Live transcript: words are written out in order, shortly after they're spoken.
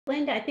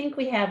Linda, I think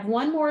we have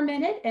one more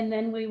minute and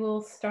then we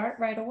will start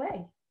right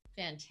away.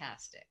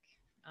 Fantastic.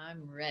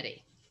 I'm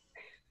ready.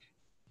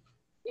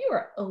 You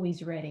are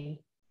always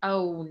ready.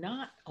 Oh,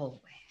 not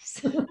always.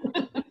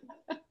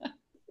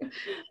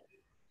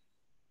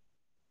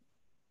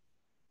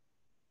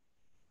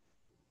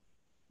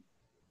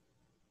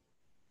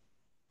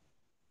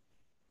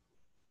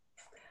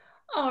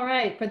 All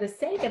right, for the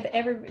sake of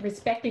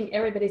respecting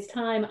everybody's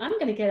time, I'm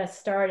going to get us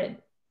started.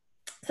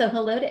 So,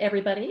 hello to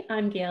everybody.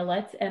 I'm Gail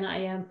Letts, and I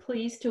am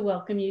pleased to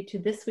welcome you to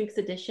this week's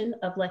edition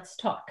of Let's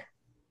Talk.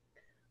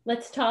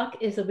 Let's Talk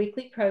is a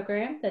weekly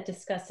program that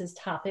discusses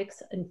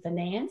topics in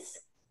finance,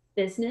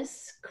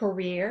 business,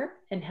 career,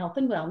 and health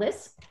and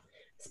wellness,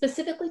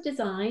 specifically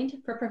designed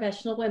for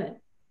professional women.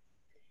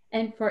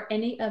 And for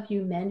any of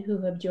you men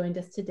who have joined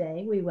us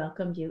today, we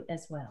welcome you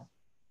as well.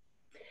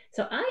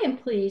 So I am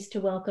pleased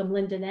to welcome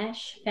Linda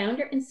Nash,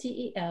 founder and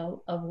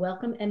CEO of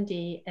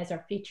WELLCOMEMD, as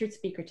our featured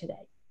speaker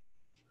today.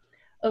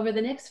 Over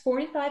the next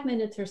 45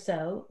 minutes or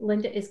so,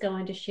 Linda is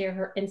going to share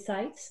her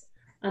insights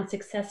on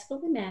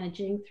successfully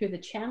managing through the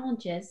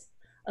challenges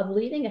of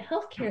leading a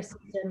healthcare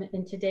system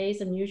in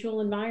today's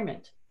unusual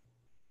environment.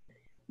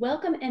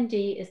 Welcome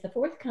MD is the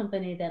fourth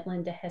company that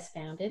Linda has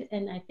founded,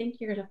 and I think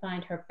you're going to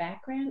find her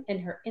background and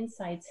her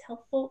insights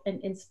helpful and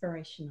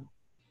inspirational.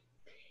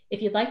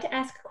 If you'd like to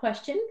ask a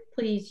question,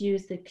 please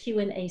use the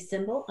Q&A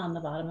symbol on the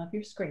bottom of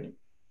your screen.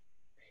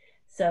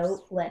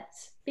 So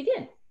let's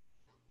begin.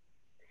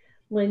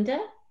 Linda,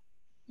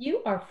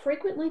 you are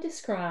frequently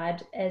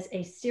described as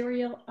a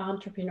serial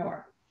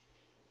entrepreneur.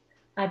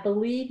 I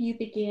believe you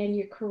began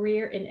your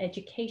career in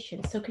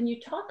education. So can you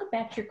talk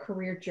about your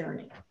career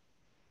journey?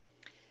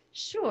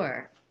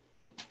 Sure.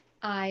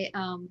 I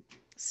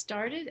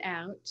started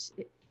out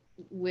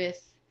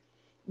with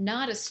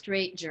not a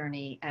straight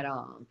journey at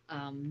all.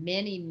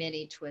 Many,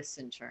 many twists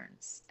and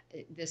turns.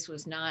 This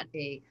was not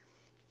a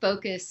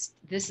focused,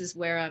 this is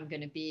where I'm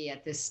going to be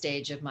at this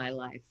stage of my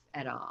life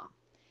at all.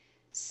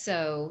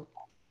 So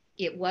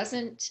it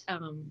wasn't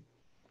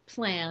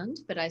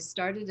planned, but I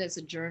started as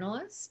a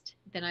journalist,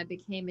 then I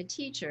became a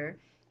teacher,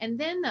 and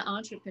then the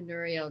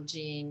entrepreneurial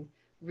gene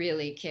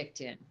really kicked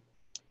in.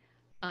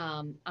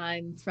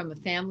 I'm from a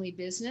family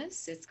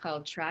business. It's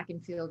called Track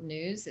and Field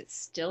News. It's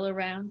still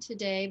around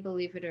today,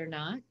 believe it or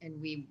not.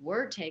 And we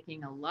were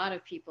taking a lot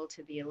of people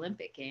to the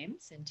Olympic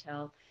Games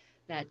until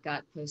that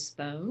got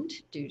postponed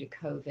due to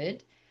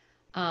COVID.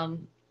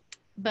 Um,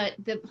 but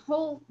the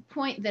whole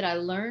point that I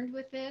learned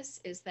with this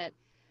is that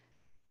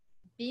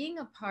being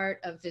a part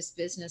of this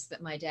business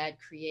that my dad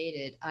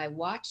created, I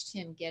watched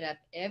him get up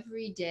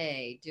every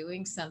day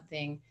doing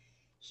something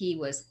he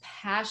was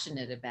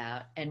passionate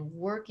about and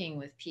working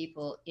with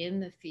people in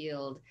the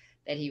field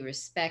that he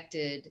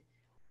respected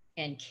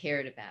and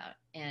cared about.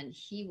 And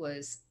he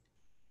was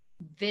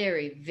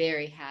very,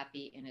 very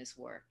happy in his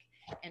work.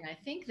 And I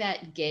think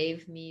that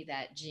gave me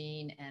that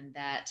gene and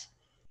that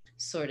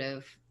sort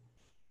of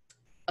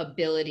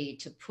ability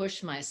to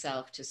push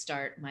myself to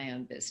start my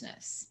own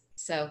business.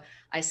 So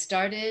I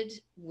started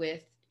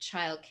with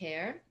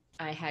childcare.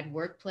 I had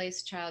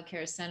workplace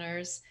childcare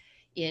centers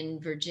in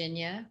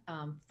Virginia,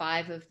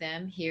 5 of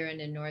them here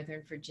and in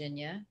Northern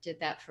Virginia. Did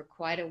that for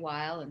quite a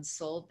while and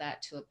sold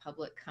that to a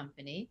public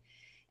company.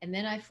 And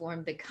then I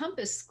formed the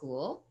Compass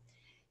School.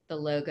 The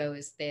logo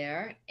is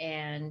there.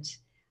 And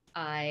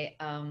I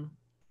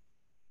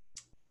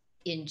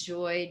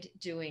enjoyed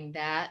doing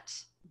that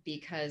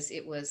because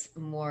it was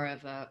more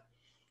of a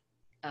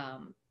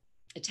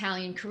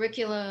Italian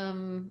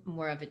curriculum,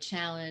 more of a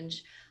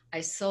challenge.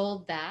 I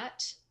sold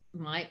that,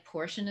 my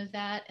portion of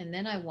that, and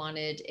then I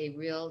wanted a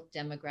real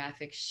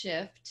demographic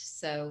shift.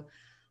 So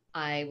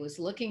I was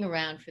looking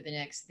around for the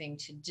next thing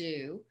to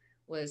do,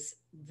 was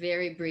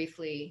very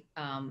briefly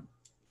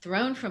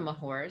thrown from a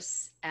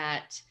horse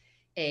at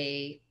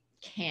a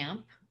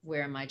camp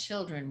where my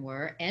children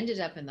were,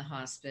 ended up in the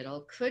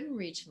hospital, couldn't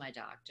reach my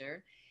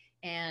doctor.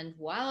 And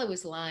while I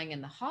was lying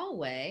in the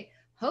hallway,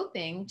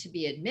 hoping to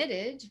be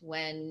admitted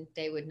when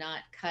they would not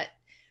cut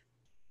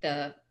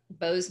the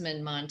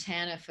Bozeman,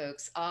 Montana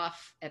folks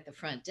off at the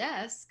front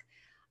desk,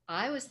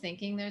 I was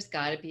thinking there's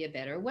got to be a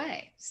better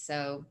way.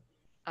 So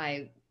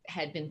I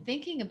had been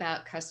thinking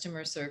about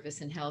customer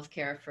service in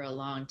healthcare for a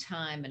long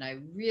time, and I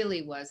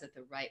really was at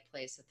the right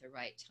place at the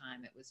right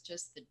time. It was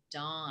just the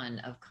dawn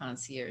of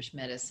concierge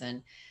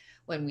medicine.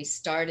 When we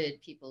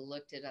started, people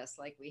looked at us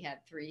like we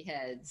had 3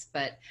 heads,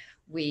 but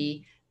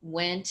we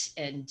went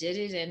and did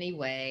it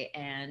anyway.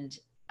 And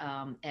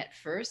at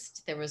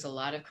first, there was a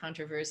lot of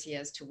controversy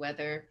as to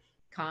whether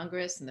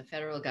Congress and the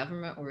federal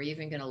government were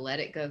even going to let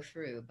it go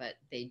through, but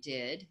they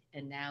did.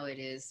 And now it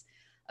is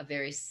a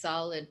very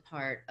solid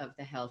part of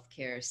the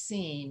healthcare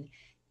scene,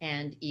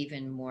 and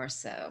even more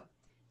so.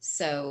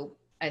 So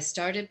I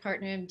started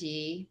Partner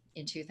MD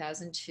in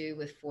 2002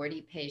 with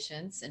 40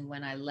 patients. And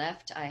when I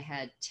left, I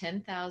had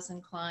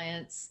 10,000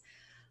 clients,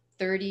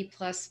 30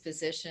 plus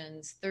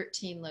physicians,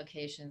 13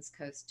 locations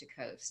coast to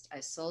coast.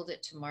 I sold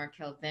it to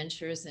Markel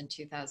Ventures in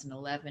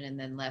 2011 and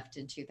then left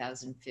in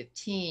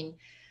 2015.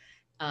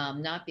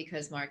 Not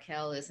because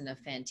Markel isn't a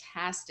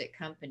fantastic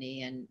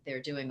company and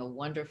they're doing a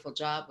wonderful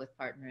job with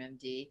Partner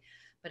MD,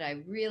 but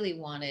I really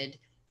wanted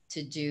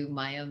to do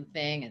my own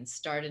thing and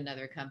start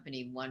another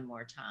company one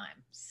more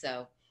time.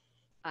 So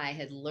I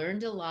had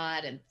learned a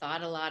lot and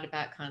thought a lot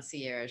about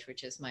concierge,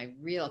 which is my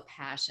real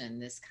passion,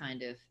 this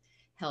kind of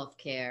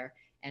healthcare.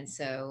 And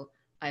so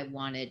I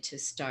wanted to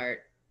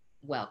start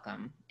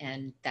Welcome,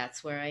 and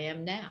that's where I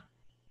am now.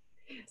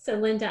 So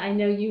Linda, I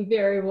know you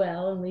very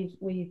well, and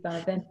we've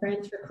been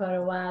friends for quite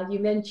a while. You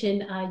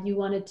mentioned you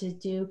wanted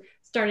to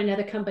start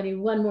another company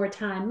one more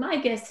time. My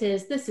guess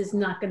is this is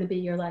not going to be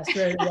your last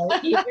rodeo,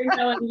 either,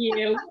 knowing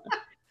you.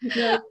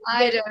 No,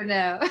 I don't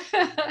know.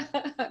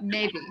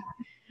 Maybe.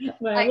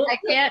 well,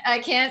 I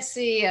can't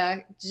see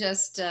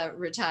just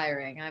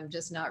retiring. I'm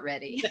just not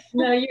ready.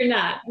 no, you're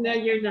not. No,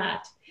 you're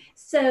not.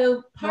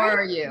 So Nor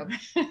are you.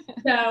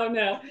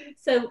 no.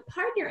 So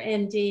Partner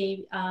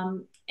MD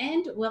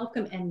and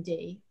Welcome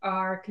MD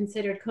are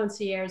considered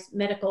concierge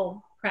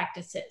medical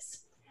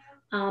practices,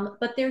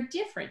 but they're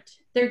different.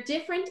 They're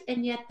different,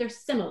 and yet they're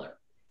similar.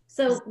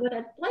 So what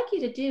I'd like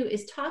you to do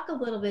is talk a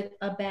little bit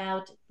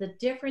about the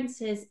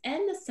differences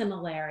and the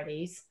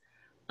similarities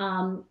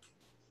um,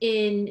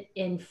 in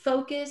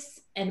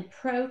focus and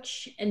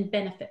approach and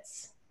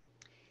benefits.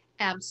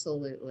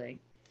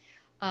 Absolutely.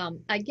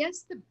 I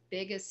guess the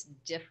biggest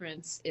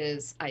difference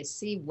is I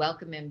see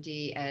Welcome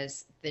MD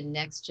as the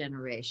next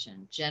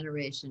generation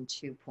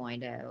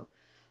 2.0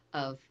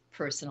 of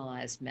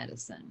personalized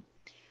medicine.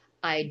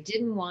 I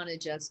didn't want to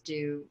just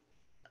do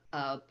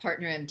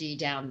Partner MD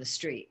down the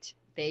street.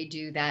 They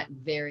do that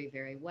very,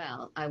 very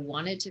well. I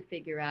wanted to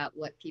figure out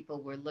what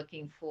people were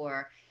looking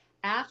for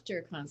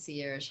after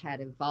concierge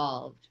had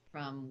evolved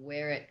from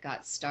where it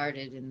got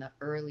started in the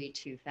early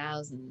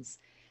 2000s,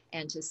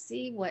 and to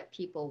see what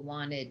people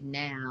wanted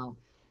now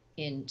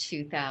in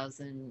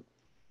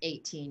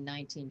 2018,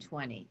 19,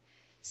 20.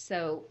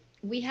 So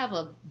we have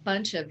a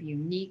bunch of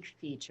unique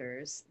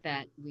features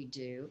that we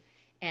do,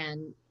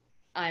 and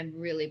I'm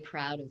really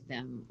proud of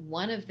them.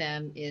 One of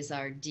them is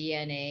our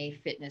DNA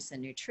fitness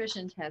and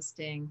nutrition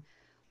testing,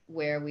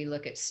 where we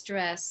look at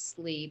stress,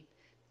 sleep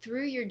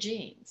through your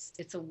genes.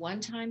 It's a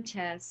one-time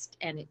test,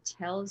 and it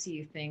tells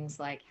you things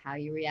like how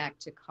you react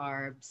to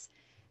carbs,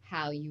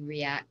 how you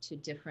react to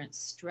different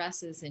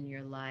stresses in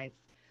your life,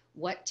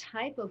 what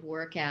type of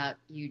workout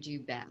you do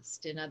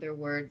best. In other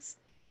words,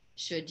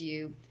 should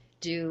you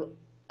do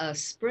a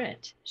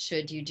sprint?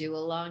 Should you do a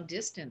long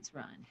distance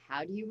run?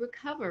 How do you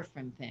recover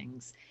from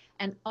things?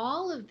 And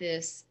all of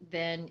this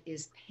then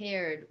is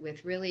paired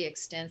with really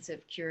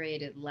extensive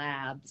curated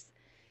labs,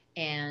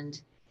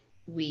 and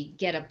we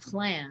get a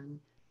plan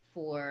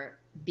for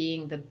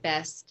being the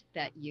best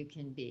that you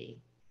can be.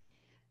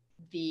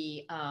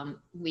 We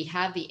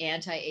have the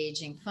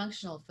anti-aging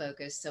functional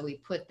focus, so we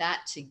put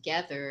that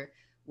together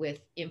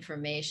with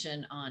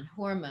information on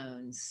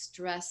hormones,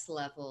 stress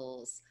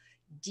levels,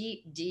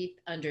 deep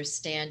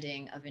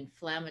understanding of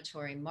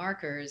inflammatory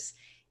markers,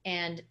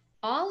 and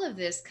all of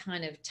this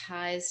kind of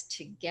ties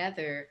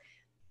together.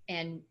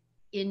 And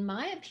in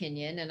my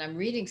opinion, and I'm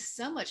reading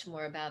so much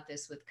more about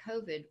this with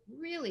COVID,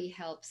 really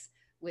helps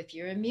with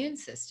your immune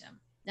system.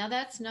 Now,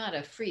 that's not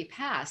a free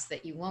pass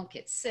that you won't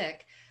get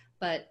sick,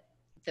 but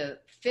the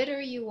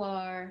fitter you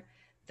are,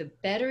 the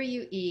better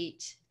you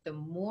eat, the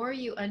more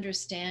you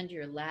understand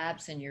your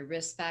labs and your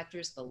risk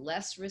factors, the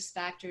less risk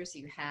factors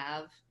you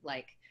have,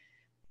 like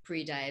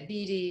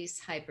prediabetes,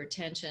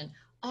 hypertension.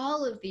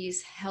 All of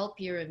these help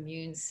your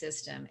immune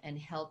system and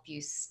help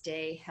you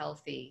stay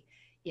healthy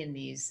in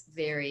these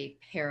very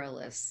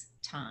perilous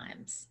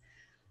times.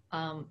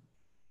 And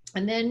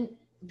then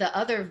the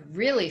other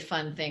really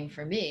fun thing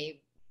for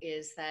me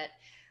is that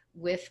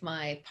with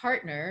my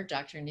partner,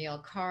 Dr. Neil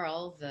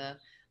Carl, the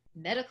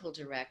medical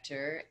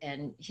director,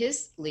 and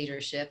his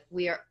leadership,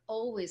 we are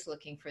always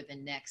looking for the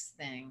next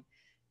thing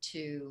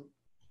to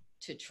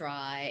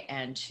try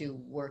and to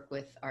work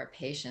with our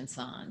patients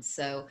on.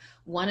 So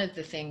one of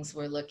the things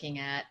we're looking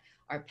at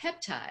are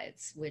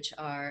peptides, which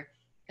are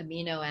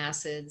amino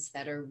acids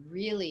that are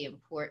really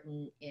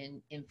important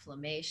in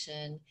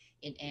inflammation,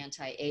 in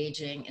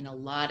anti-aging, in a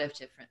lot of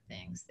different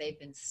things. They've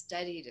been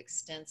studied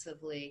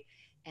extensively,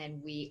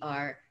 and we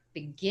are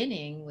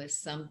beginning with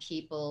some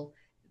people.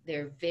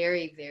 They're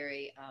very,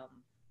 very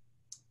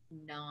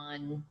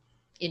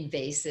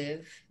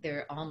non-invasive.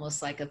 They're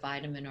almost like a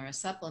vitamin or a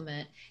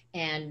supplement,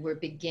 and we're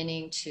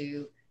beginning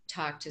to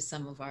talk to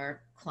some of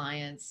our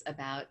clients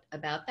about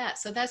that.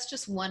 So that's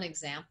just one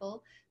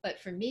example,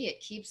 but for me it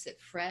keeps it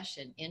fresh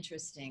and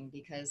interesting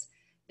because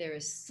there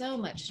is so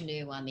much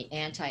new on the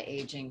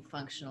anti-aging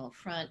functional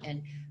front,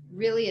 and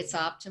really it's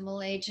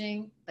optimal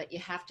aging, but you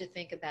have to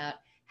think about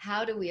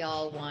how do we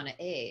all want to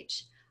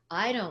age.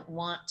 I don't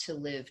want to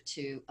live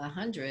to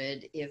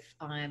 100 if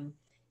I'm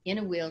in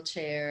a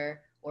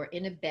wheelchair or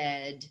in a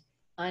bed,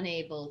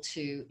 unable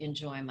to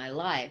enjoy my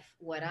life.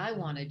 What I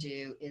want to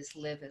do is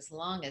live as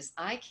long as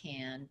I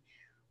can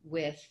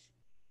with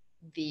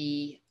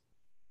the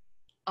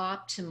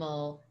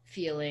optimal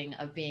feeling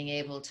of being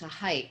able to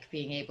hike,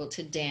 being able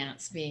to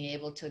dance, being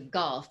able to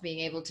golf, being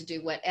able to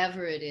do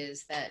whatever it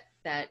is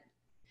that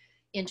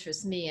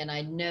interests me, and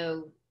I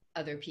know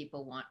other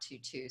people want to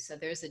too. So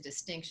there's a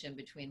distinction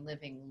between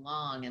living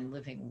long and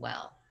living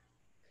well.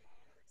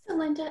 So,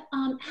 Linda,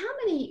 how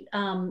many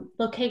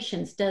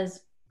locations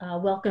does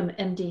Welcome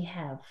MD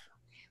have?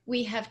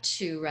 We have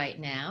two right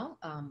now.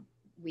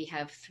 We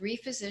have three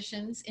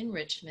physicians in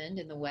Richmond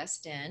in the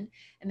West End,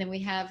 and then we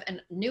have a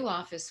new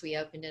office we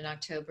opened in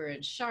October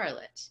in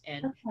Charlotte,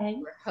 and Okay.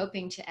 we're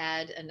hoping to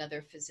add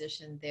another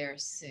physician there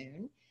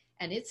soon.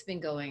 And it's been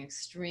going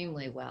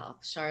extremely well.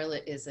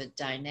 Charlotte is a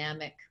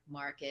dynamic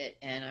market,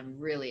 and I'm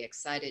really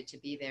excited to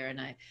be there. And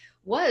I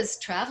was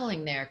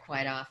traveling there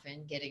quite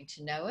often, getting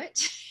to know it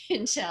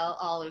until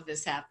all of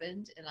this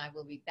happened. And I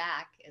will be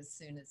back as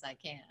soon as I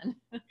can.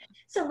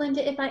 So,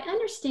 Linda, if I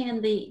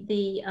understand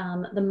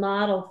the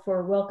model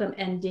for Welcome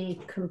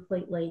MD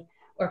completely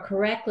or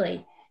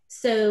correctly,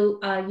 so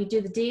you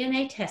do the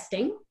DNA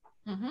testing,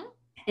 Mm-hmm.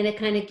 and it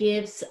kind of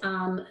gives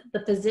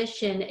the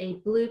physician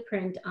a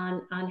blueprint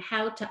on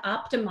how to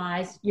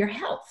optimize your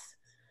health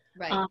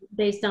Right.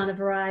 based on a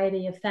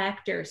variety of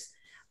factors.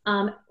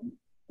 Um,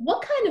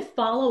 what kind of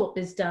follow-up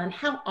is done?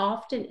 How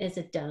often is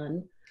it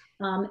done?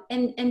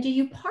 And do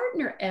you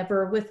partner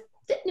ever with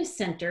fitness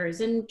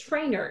centers and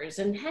trainers?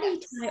 And how do you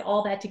Yes. tie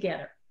all that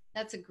together?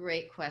 That's a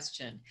great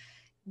question.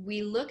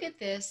 We look at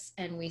this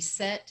and we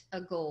set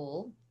a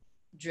goal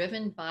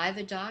driven by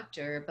the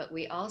doctor, but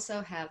we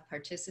also have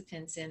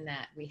participants in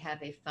that. We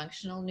have a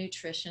functional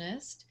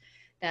nutritionist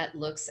that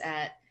looks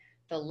at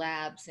the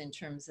labs in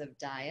terms of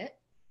diet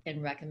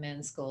and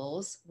recommends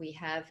goals. We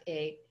have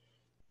a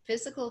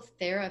physical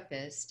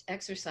therapist,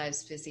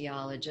 exercise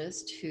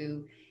physiologist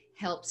who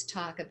helps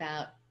talk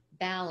about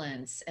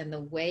balance and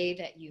the way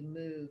that you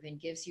move and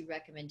gives you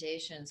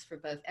recommendations for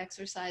both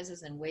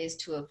exercises and ways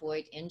to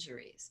avoid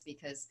injuries.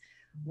 Because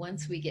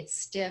once we get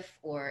stiff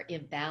or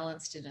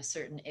imbalanced in a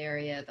certain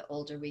area, the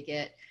older we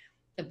get,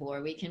 the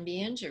more we can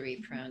be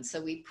injury prone.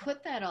 So we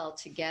put that all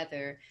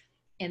together.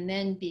 And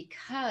then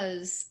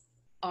because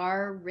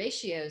our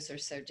ratios are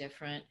so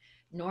different,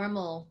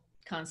 normal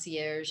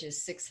concierge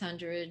is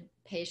 600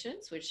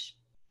 patients, which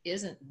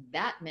isn't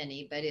that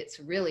many, but it's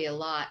really a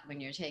lot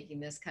when you're taking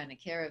this kind of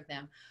care of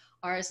them.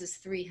 Ours is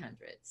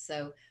 300.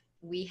 So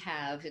we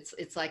have,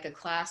 it's like a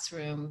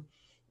classroom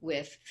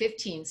with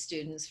 15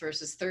 students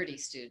versus 30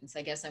 students.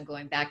 I guess I'm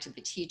going back to the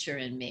teacher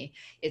in me.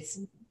 It's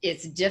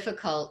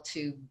difficult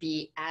to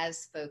be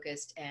as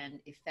focused and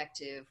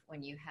effective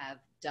when you have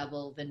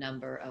double the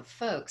number of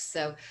folks.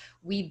 So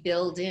we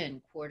build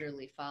in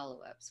quarterly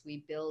follow-ups.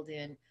 We build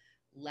in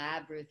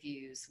lab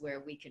reviews where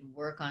we can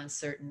work on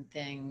certain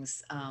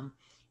things.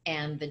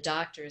 And the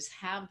doctors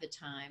have the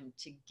time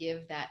to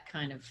give that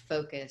kind of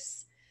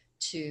focus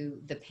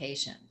to the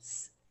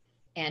patients.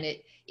 And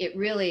it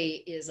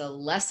really is a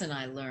lesson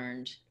I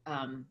learned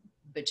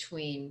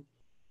between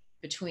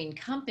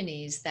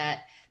companies,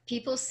 that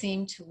people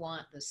seem to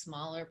want the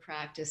smaller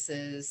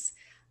practices.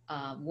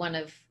 One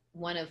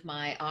of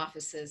my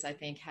offices, I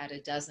think, had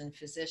a dozen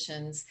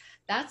physicians.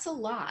 That's a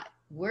lot.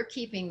 We're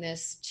keeping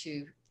this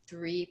to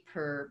 3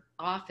 per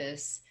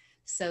office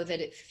so that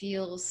it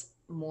feels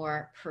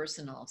more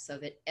personal, so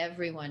that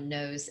everyone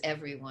knows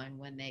everyone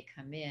when they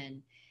come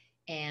in,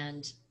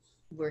 and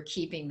we're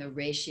keeping the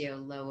ratio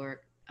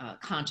lower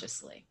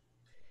consciously.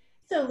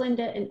 So,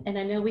 Linda, and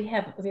I know we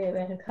have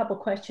a couple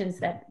questions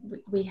that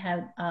we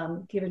have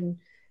given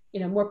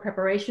more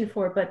preparation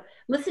for, but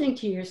listening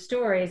to your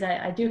stories,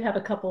 I do have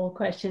a couple of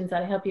questions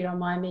that I hope you don't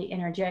mind me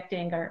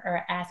interjecting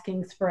or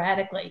asking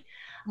sporadically.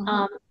 Mm-hmm.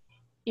 Um,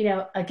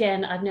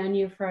 again, I've known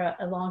you for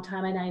a long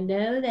time, and I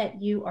know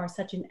that you are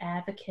such an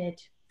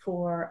advocate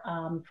for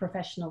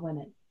professional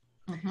women.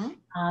 Mm-hmm.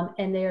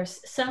 And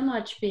there's so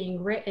much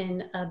being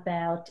written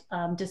about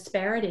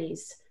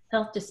disparities,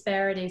 health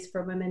disparities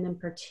for women in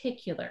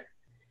particular.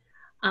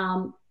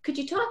 Could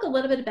you talk a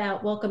little bit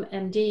about Welcome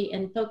MD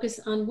and focus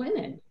on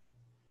women?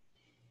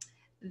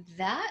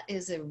 That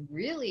is a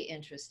really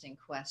interesting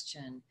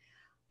question.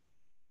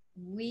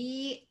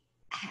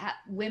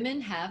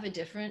 Women have a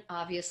different,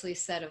 obviously,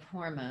 set of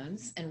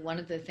hormones, and one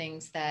of the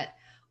things that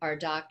our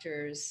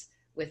doctors,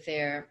 with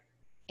their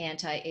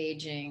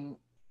anti-aging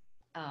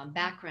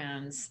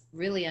backgrounds,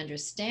 really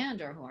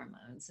understand our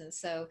hormones. And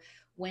so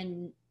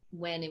when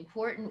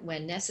important,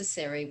 when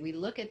necessary, we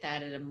look at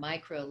that at a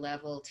micro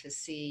level to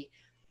see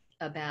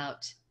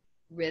about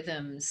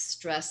rhythms,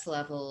 stress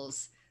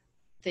levels,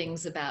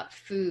 things about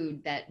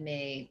food that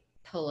may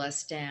pull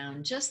us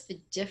down, just the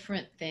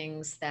different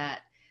things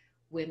that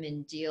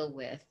women deal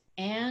with.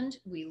 And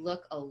we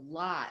look a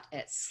lot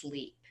at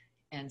sleep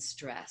and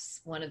stress.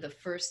 One of the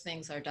first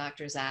things our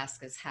doctors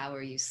ask is, how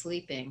are you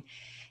sleeping?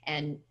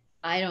 And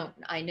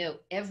I know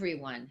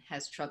everyone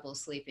has trouble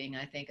sleeping,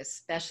 I think,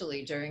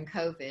 especially during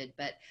COVID,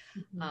 but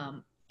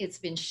it's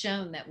been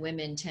shown that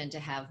women tend to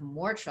have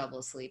more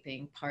trouble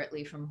sleeping,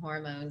 partly from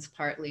hormones,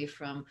 partly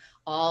from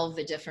all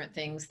the different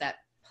things that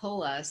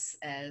pull us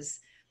as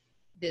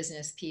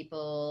business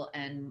people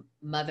and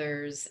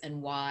mothers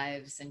and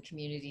wives and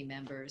community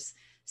members.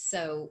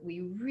 So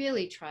we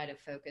really try to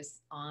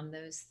focus on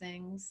those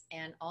things,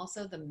 and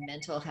also the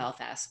mental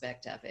health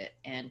aspect of it,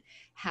 and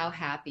how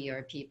happy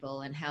are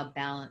people and how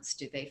balanced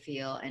do they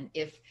feel, and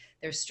if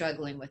they're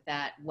struggling with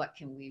that, what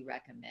can we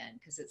recommend?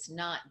 Because it's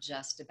not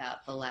just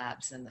about the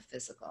labs and the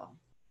physical.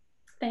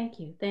 Thank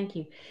you. Thank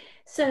you.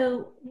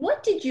 So,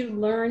 what did you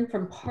learn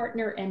from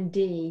Partner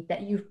MD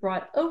that you've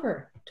brought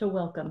over to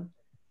Welcome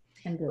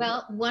MD?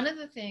 Well, one of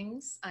the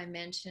things I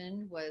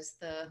mentioned was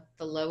the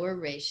lower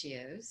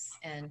ratios,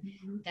 and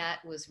Mhm.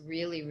 that was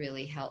really,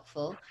 really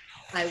helpful.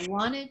 I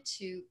wanted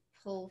to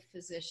pull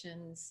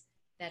physicians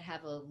that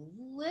have a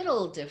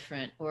little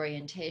different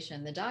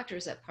orientation. The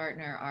doctors at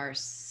Partner are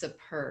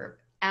superb,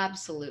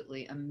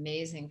 absolutely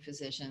amazing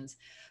physicians.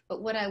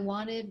 But what I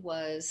wanted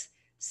was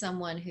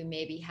someone who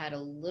maybe had a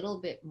little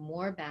bit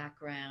more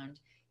background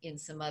in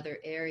some other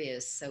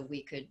areas, so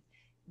we could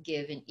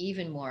give an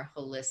even more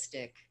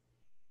holistic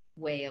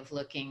way of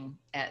looking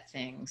at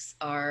things.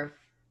 Our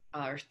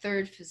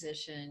third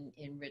physician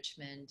in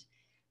Richmond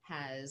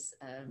has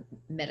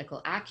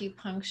medical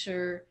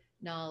acupuncture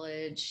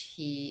knowledge.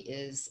 He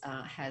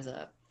has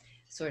a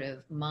sort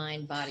of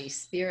mind, body,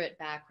 spirit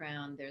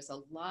background. There's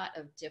a lot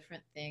of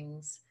different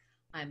things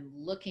I'm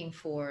looking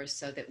for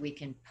so that we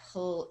can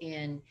pull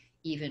in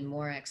even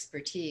more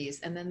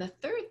expertise. And then the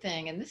third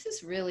thing, and this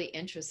is really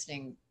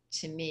interesting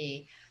to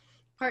me,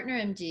 Partner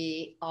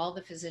MD, all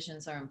the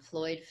physicians are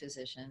employed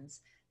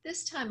physicians.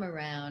 This time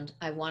around,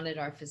 I wanted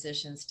our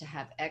physicians to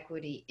have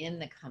equity in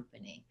the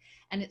company.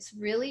 And it's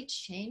really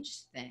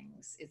changed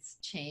things. It's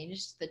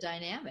changed the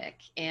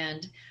dynamic.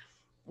 And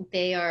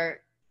they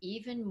are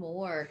even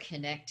more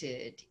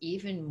connected,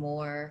 even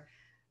more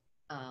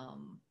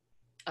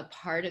a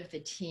part of the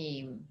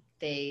team.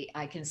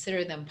 I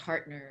consider them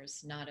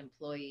partners, not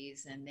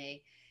employees, and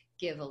they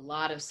give a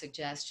lot of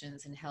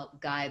suggestions and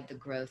help guide the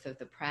growth of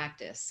the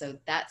practice. So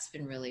that's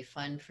been really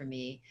fun for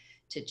me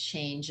to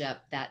change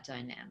up that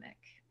dynamic.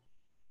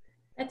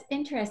 That's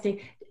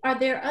interesting. Are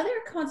there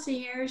other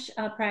concierge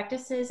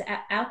practices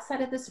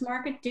outside of this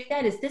market do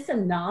that? Is this a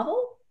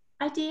novel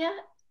idea?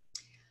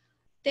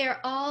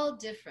 They're all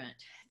different.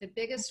 The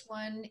biggest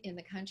one in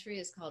the country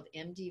is called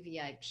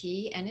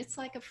MDVIP, and it's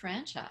like a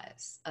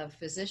franchise. A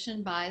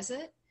physician buys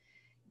it,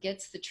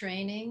 gets the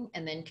training,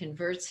 and then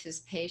converts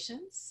his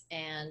patients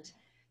and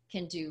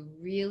can do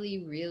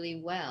really,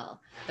 really well.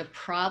 The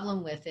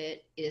problem with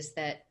it is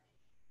that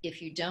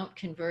if you don't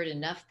convert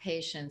enough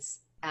patients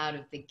out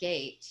of the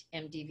gate,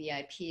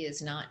 MDVIP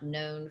is not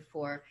known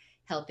for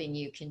helping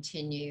you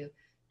continue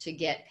to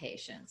get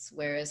patients.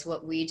 Whereas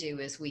what we do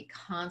is we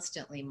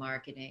constantly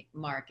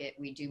market.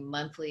 We do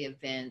monthly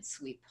events.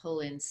 We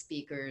pull in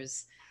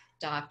speakers,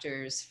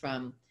 doctors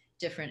from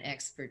different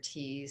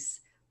expertise.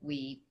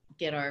 We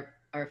get our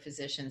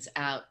physicians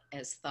out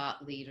as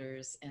thought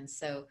leaders. And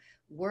so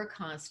we're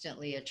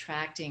constantly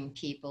attracting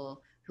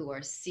people who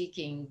are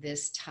seeking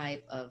this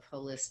type of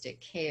holistic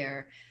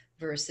care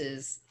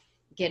versus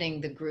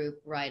getting the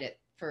group right at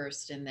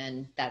first and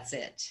then that's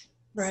it.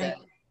 So Right.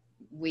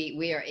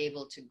 we are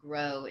able to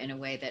grow in a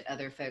way that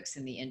other folks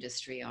in the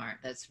industry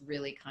aren't. That's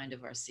really kind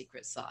of our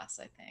secret sauce,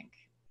 I think.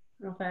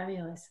 Oh,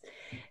 fabulous.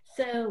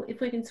 So,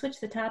 if we can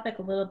switch the topic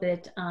a little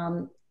bit,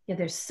 yeah,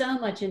 there's so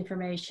much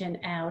information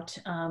out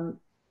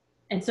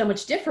and so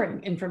much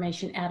differing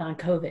information out on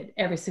COVID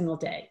every single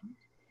day.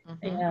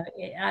 Mm-hmm.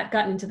 Yeah, I've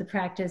gotten into the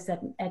practice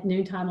at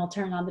noontime. I'll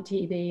turn on the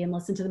TV and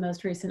listen to the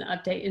most recent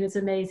update. And it's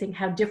amazing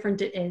how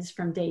different it is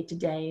from day to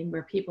day and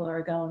where people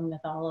are going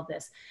with all of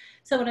this.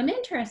 So what I'm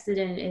interested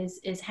in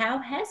is how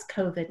has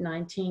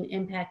COVID-19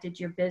 impacted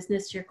your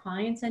business, your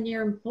clients, and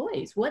your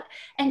employees?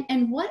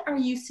 And what are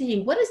you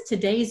seeing? What is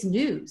today's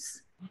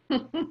news?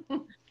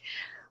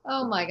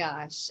 Oh my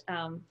gosh.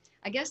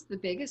 I guess the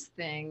biggest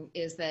thing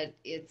is that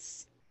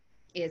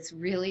it's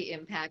really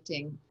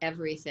impacting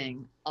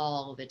everything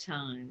all the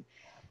time.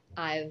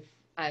 I've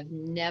I've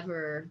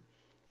never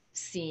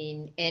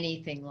seen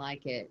anything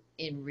like it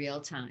in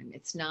real time.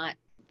 It's not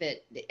that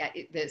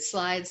the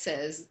slide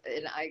says,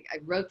 and I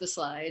wrote the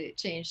slide, it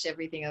changed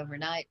everything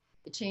overnight.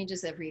 It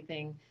changes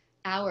everything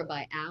hour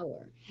by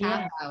hour,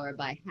 half Yeah, hour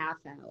by half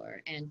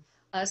hour. And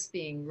us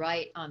being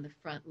right on the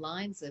front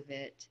lines of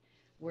it,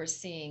 we're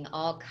seeing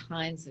all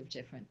kinds of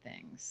different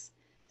things.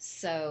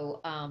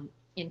 So,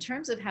 in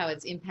terms of how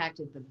it's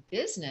impacted the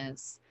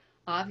business,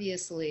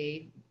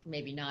 obviously,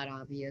 maybe not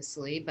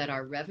obviously, but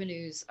our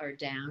revenues are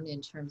down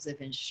in terms of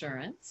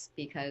insurance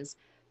because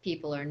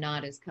people are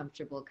not as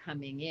comfortable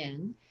coming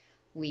in.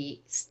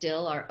 We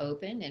still are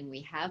open and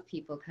we have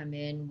people come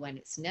in when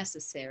it's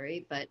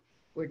necessary, but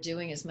we're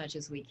doing as much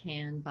as we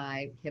can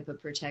by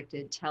HIPAA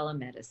protected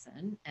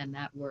telemedicine, and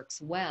that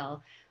works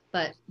well.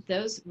 But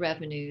those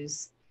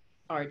revenues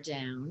are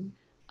down.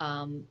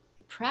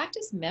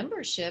 Practice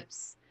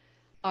memberships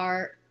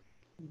are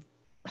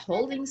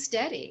holding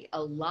steady.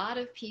 A lot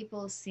of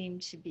people seem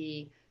to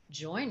be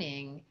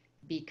joining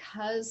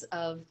because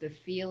of the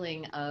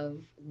feeling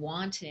of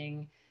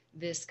wanting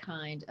this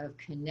kind of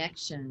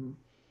connection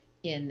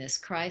in this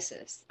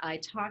crisis. I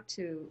talked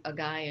to a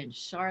guy in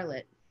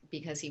Charlotte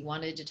because he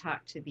wanted to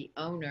talk to the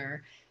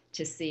owner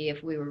to see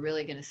if we were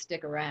really going to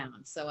stick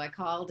around. So I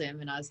called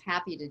him and I was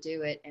happy to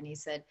do it. And he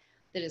said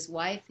that his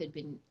wife had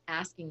been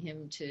asking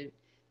him to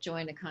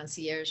join a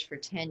concierge for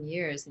 10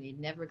 years and he'd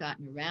never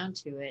gotten around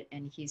to it.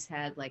 And he's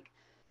had like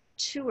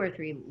 2 or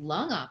 3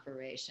 lung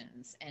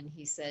operations. And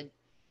he said,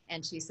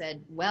 and she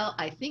said, well,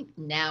 I think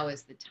now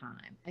is the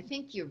time. I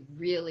think you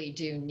really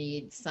do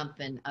need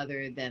something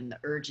other than the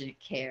urgent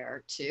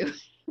care to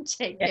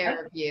take Yeah.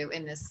 care of you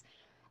in this.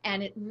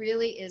 And it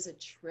really is a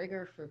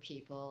trigger for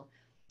people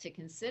to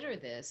consider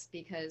this,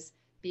 because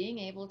being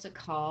able to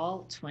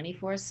call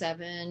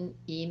 24/7,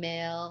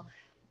 email,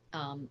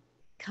 um,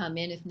 come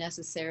in if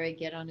necessary,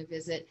 get on a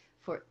visit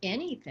for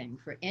anything,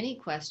 for any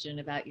question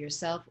about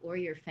yourself or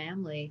your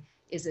family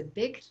is a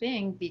big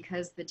thing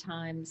because the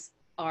times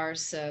are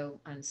so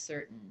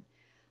uncertain.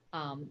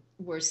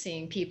 We're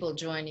seeing people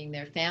joining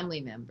their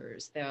family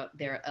members,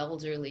 their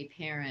elderly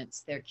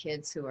parents, their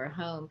kids who are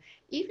home,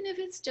 even if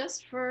it's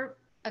just for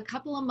a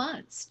couple of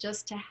months,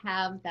 just to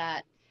have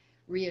that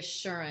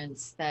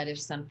reassurance that if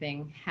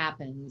something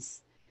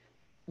happens,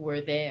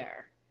 we're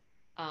there.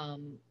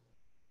 Um,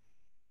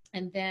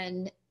 and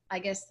then I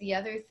guess the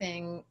other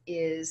thing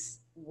is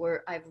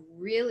I've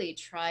really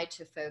tried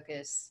to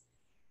focus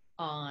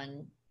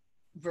on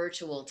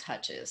virtual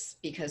touches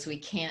because we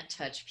can't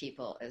touch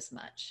people as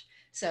much.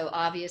 So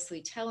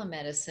obviously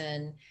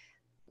telemedicine,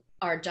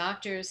 our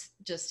doctors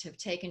just have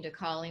taken to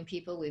calling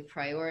people. We've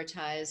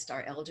prioritized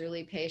our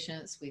elderly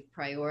patients. We've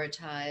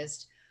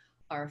prioritized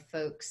our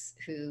folks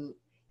who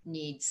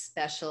need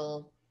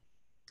special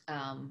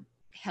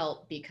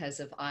help because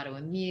of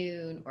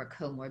autoimmune or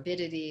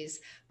comorbidities,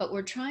 but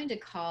we're trying to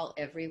call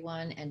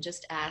everyone and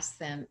just ask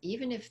them,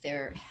 even if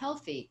they're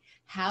healthy,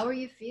 how are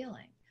you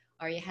feeling?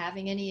 Are you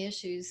having any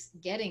issues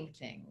getting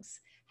things?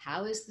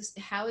 How is this?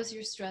 How is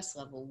your stress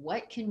level?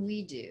 What can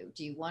we do?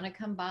 Do you want to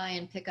come by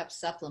and pick up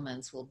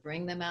supplements? We'll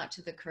bring them out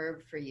to the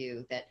curb for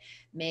you that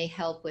may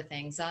help with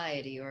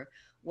anxiety or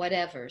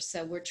whatever.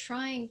 So we're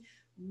trying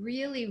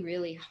really,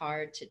 really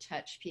hard to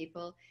touch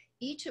people.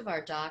 Each of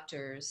our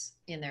doctors,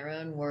 in their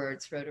own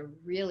words, wrote a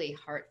really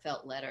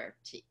heartfelt letter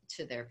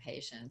to their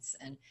patients.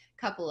 And a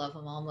couple of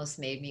them almost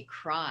made me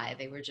cry.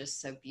 They were just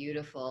so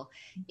beautiful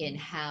in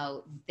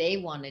how they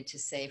wanted to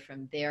say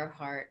from their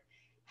heart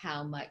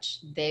how much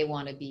they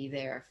want to be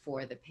there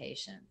for the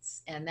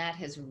patients. And that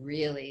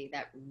really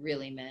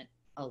meant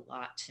a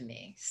lot to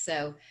me.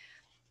 So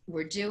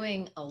we're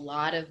doing a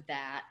lot of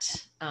that.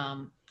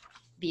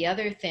 The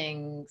other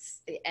things,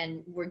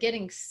 and we're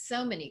getting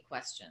so many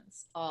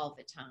questions all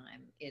the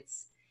time.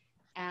 It's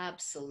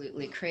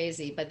absolutely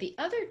crazy. But the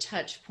other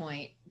touch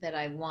point that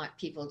I want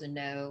people to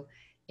know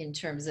in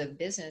terms of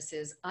business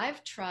is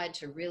I've tried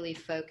to really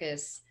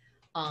focus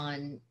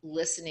on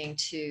listening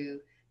to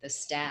the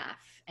staff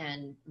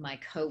and my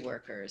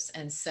coworkers.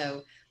 And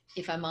so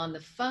if I'm on the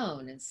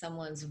phone and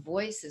someone's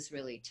voice is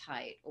really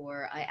tight,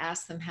 or I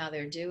ask them how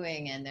they're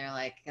doing and they're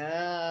like,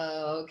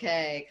 oh,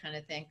 okay, kind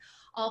of thing,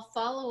 I'll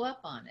follow up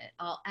on it.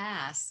 I'll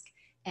ask.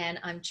 And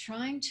I'm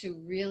trying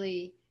to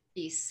really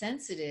be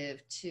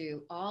sensitive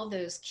to all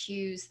those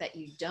cues that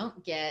you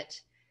don't get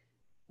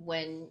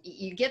when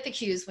you get the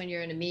cues when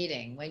you're in a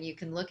meeting, when you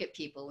can look at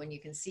people, when you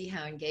can see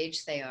how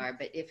engaged they are.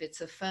 But if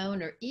it's a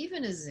phone or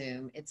even a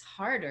Zoom, it's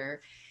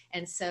harder.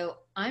 And so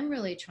I'm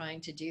really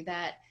trying to do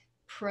that,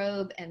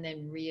 probe and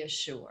then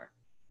reassure.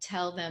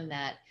 Tell them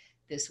that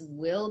this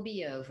will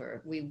be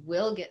over. We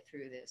will get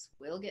through this.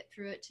 We'll get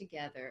through it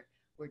together.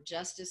 We're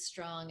just as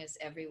strong as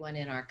everyone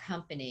in our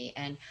company.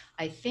 And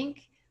I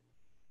think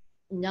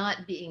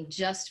not being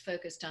just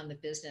focused on the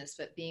business,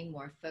 but being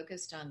more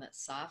focused on that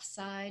soft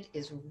side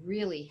is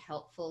really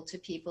helpful to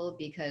people,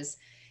 because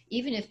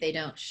even if they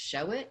don't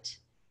show it,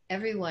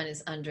 everyone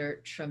is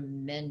under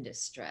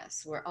tremendous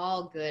stress. We're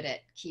all good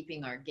at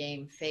keeping our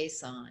game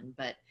face on,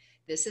 but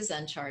this is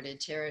uncharted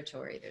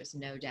territory. There's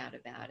no doubt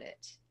about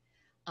it.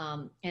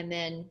 And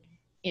then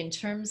in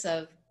terms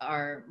of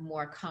our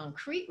more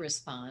concrete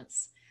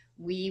response,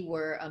 we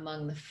were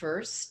among the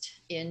first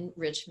in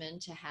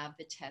Richmond to have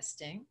the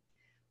testing.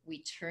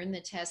 We turn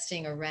the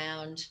testing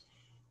around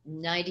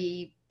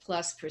 90+%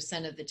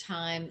 of the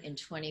time in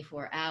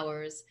 24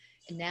 hours.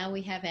 And now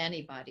we have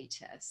antibody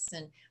tests.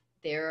 And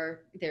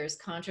there's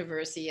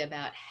controversy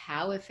about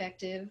how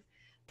effective.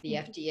 The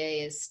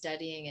FDA is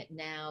studying it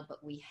now,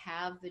 but we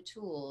have the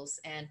tools.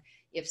 And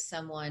if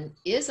someone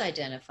is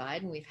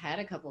identified, and we've had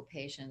a couple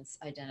patients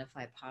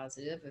identify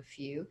positive, a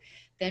few,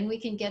 then we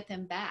can get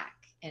them back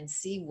and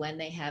see when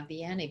they have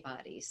the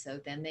antibodies. So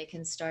then they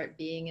can start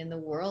being in the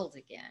world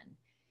again.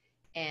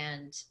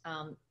 And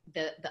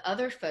the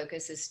other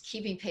focus is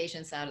keeping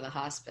patients out of the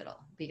hospital,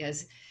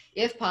 because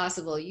if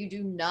possible, you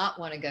do not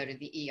want to go to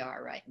the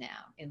ER right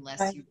now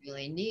unless you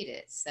really need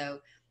it. So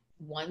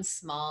one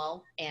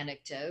small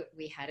anecdote,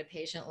 we had a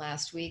patient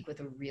last week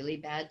with a really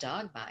bad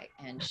dog bite,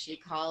 and she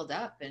called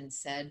up and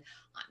said,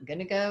 I'm going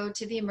to go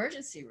to the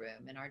emergency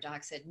room. And our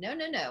doc said, no,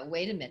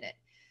 wait a minute.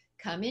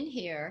 Come in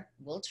here,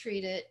 we'll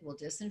treat it, we'll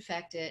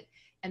disinfect it.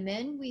 And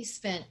then we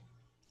spent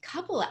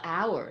couple of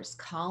hours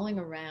calling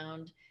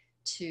around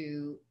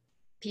to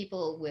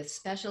people with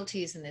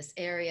specialties in this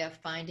area,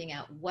 finding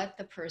out what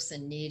the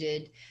person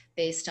needed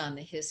based on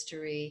the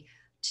history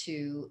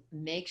to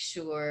make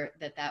sure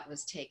that that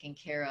was taken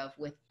care of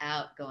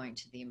without going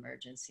to the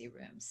emergency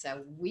room.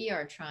 So we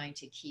are trying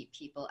to keep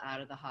people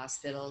out of the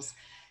hospitals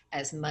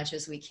as much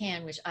as we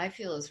can, which I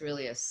feel is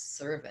really a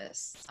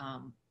service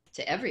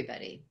to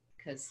everybody,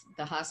 because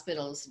the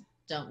hospitals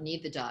don't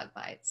need the dog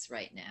bites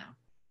right now.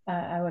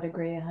 I would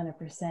agree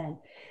 100%.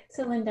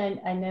 So, Linda,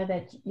 I know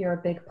that you're a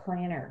big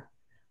planner.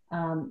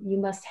 You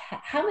must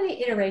how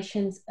many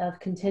iterations of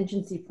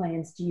contingency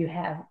plans do you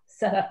have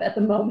set up at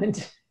the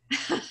moment?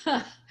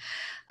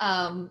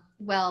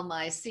 Well,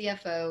 my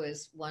CFO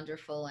is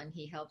wonderful and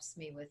he helps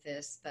me with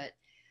this, but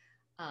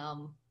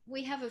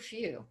we have a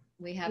few.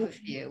 We have a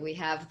few. We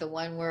have the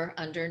one we're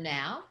under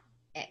now,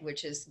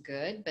 which is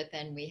good, but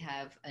then we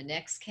have a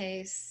next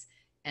case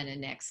and a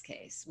next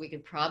case. We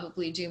could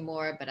probably do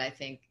more, but I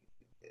think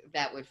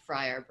that would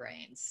fry our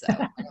brains. So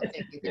I don't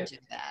think we could do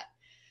that.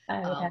 I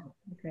would have Um,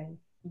 to agree.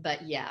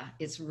 but yeah,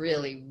 it's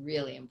really,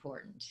 really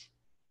important.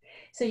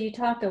 So you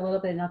talked a little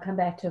bit, and I'll come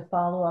back to a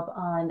follow up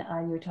on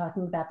you were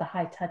talking about the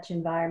high touch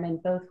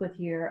environment, both with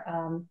your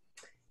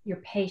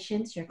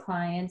patients, your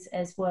clients,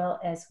 as well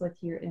as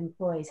with your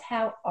employees.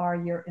 How are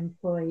your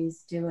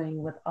employees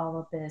doing with all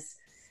of this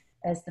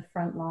as the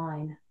front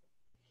line?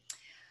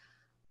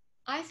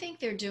 I think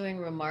they're doing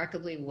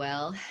remarkably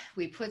well.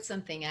 We put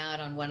something out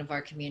on one of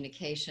our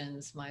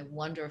communications, my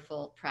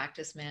wonderful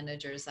practice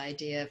manager's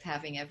idea of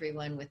having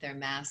everyone with their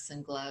masks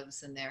and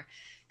gloves and their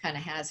kind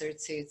of hazard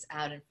suits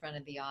out in front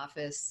of the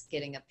office,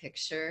 getting a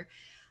picture.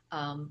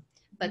 Um,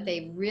 but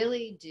they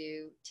really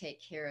do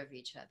take care of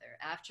each other.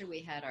 After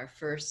we had our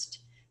first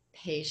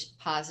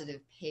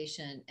positive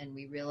patient and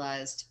we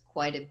realized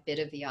quite a bit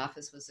of the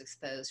office was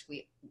exposed,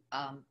 we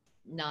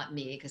not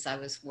me because I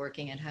was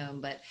working at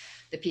home, but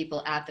the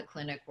people at the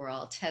clinic were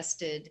all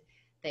tested.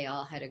 They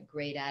all had a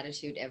great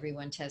attitude.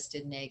 Everyone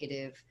tested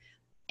negative,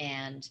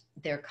 and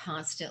they're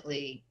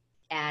constantly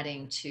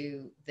adding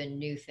to the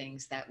new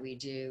things that we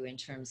do in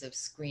terms of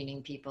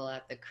screening people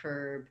at the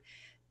curb,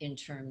 in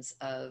terms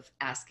of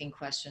asking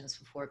questions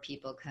before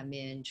people come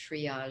in,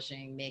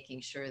 triaging,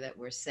 making sure that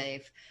we're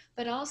safe,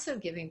 but also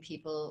giving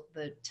people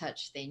the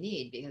touch they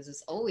need, because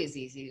it's always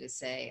easy to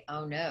say,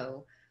 oh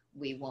no,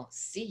 we won't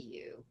see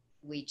you.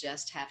 We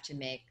just have to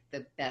make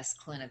the best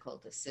clinical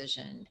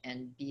decision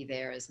and be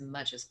there as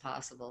much as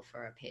possible for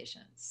our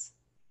patients.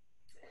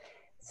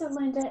 So,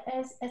 Linda,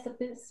 as a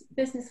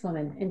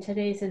businesswoman in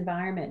today's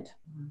environment,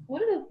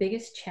 what are the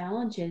biggest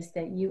challenges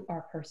that you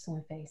are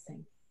personally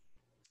facing?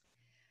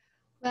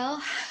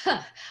 Well,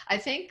 I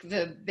think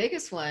the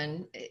biggest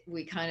one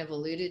we kind of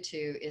alluded to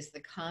is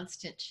the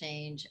constant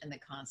change and the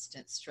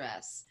constant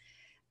stress.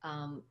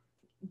 Um,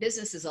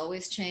 Business is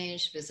always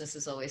change, business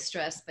is always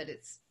stress, but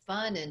it's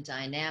fun and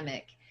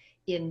dynamic.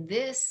 In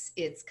this,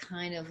 it's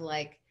kind of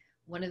like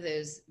one of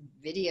those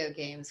video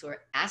games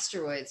where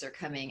asteroids are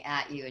coming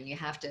at you and you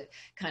have to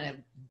kind of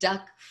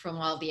duck from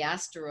all the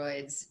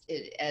asteroids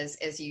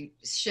as you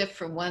shift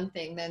from one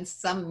thing, then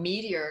some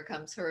meteor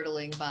comes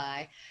hurtling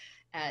by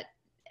at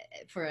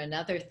for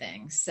another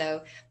thing.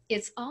 So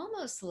it's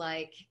almost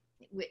like,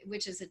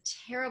 which is a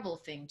terrible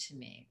thing to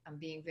me, I'm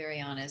being very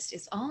honest,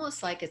 it's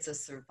almost like it's a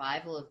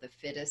survival of the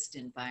fittest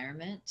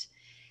environment.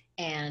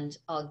 And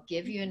I'll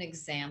give you an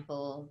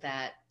example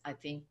that I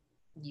think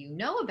you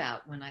know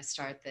about when I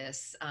start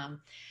this.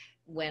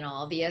 When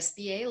all the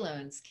SBA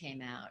loans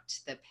came out,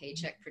 the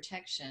paycheck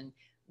protection,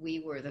 we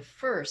were the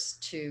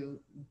first to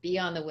be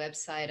on the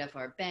website of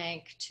our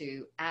bank,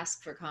 to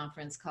ask for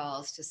conference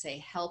calls, to say,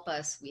 help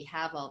us, we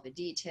have all the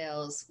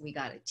details, we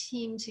got a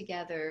team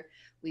together,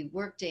 we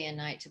worked day and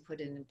night to put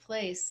it in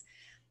place.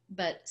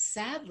 But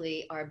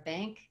sadly, our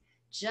bank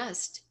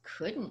just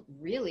couldn't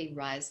really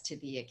rise to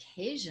the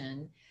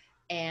occasion.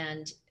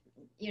 And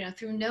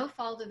through no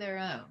fault of their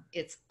own,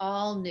 it's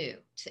all new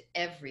to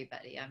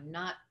everybody. I'm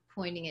not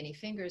pointing any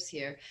fingers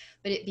here,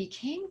 but it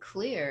became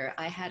clear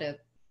I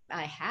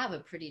have a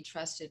pretty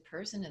trusted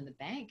person in the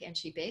bank. And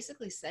she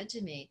basically said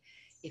to me,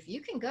 if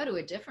you can go to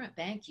a different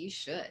bank, you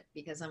should,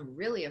 because I'm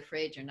really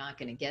afraid you're not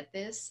going to get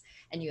this.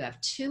 And you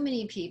have too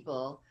many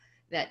people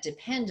that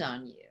depend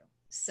on you.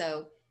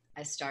 So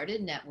I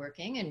started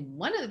networking. And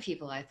one of the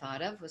people I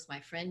thought of was my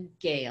friend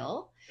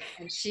Gail.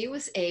 And she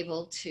was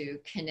able to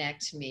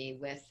connect me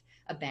with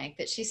a bank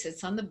that she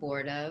sits on the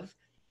board of.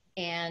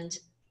 And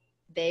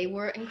they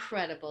were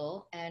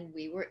incredible. And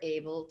we were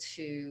able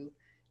to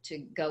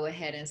go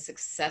ahead and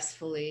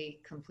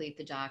successfully complete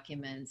the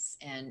documents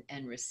and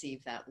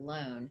receive that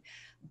loan.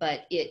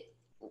 But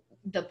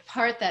the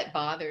part that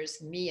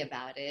bothers me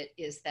about it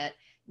is that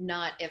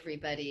not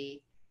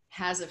everybody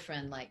has a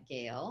friend like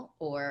Gail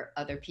or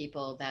other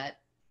people that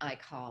I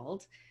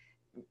called.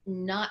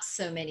 Not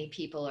so many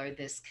people are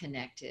this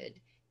connected.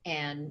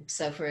 And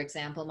so, for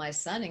example, my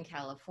son in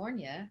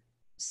California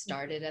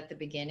started at the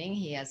beginning.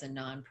 He has a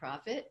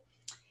nonprofit.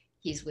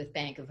 He's with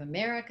Bank of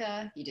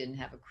America. He didn't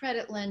have a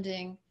credit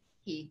lending.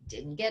 he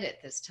didn't get it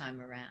this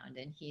time around,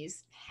 and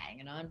he's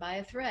hanging on by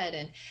a thread.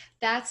 And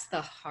that's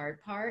the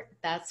hard part.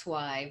 That's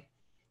why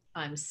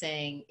I'm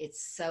saying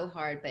it's so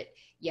hard, but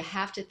you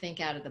have to think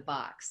out of the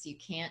box. You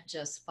can't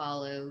just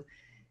follow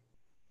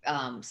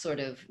sort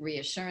of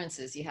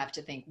reassurances. You have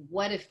to think,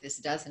 what if this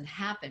doesn't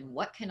happen?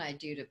 What can I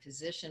do to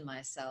position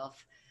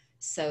myself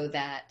so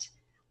that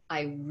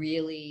I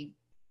really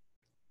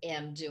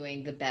am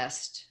doing the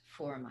best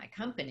for my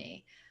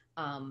company?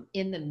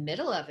 In the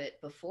middle of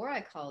it, before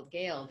I called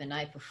Gail the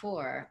night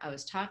before, I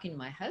was talking to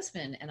my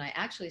husband, and I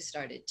actually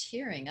started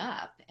tearing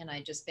up. And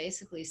I just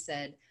basically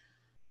said,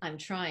 I'm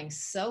trying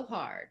so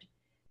hard.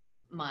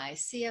 My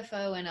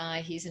CFO and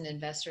I, he's an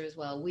investor as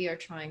well, we are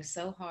trying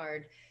so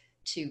hard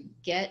to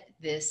get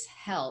this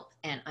help,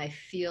 and I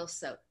feel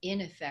so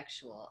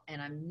ineffectual,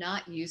 and I'm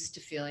not used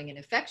to feeling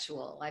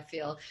ineffectual. I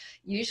feel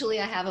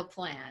usually I have a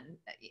plan,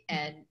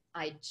 and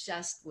I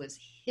just was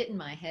hitting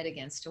my head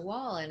against a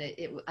wall, and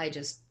I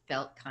just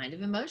felt kind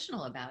of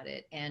emotional about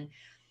it. And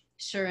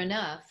sure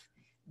enough,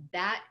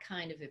 that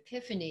kind of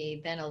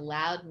epiphany then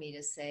allowed me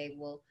to say,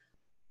 well,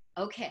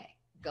 okay,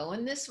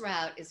 going this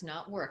route is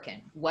not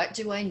working. What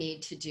do I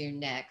need to do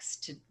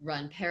next to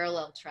run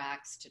parallel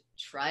tracks to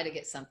try to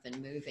get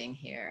something moving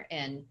here?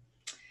 And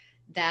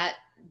that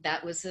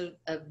was a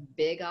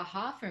big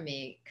aha for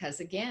me,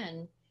 because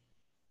again,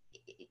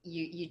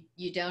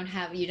 you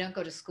don't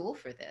go to school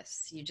for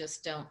this. You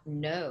just don't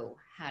know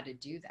how to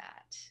do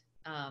that.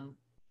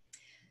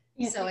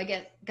 Yeah. So I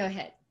get, go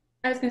ahead.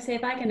 I was going to say,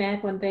 if I can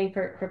add one thing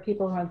for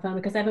people who are on the phone,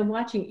 because I've been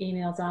watching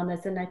emails on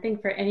this, and I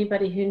think for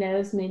anybody who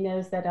knows me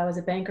knows that I was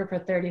a banker for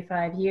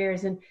 35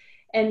 years,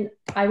 and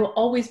I will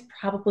always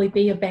probably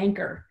be a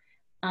banker,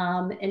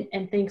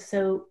 and think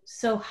so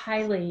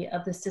highly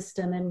of the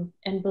system,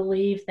 and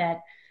believe that,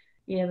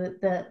 you know,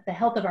 the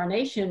health of our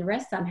nation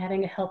rests on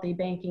having a healthy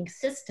banking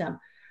system.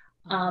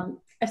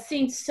 I've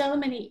seen so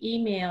many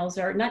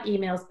emails, or not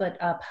emails, but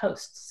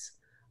posts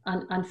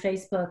on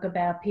Facebook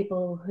about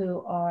people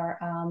who are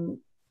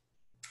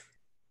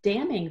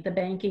damning the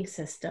banking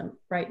system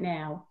right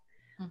now,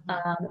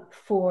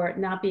 for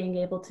not being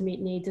able to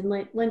meet needs.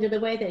 And Linda, the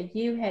way that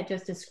you had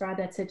just described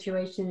that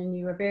situation, and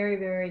you were very,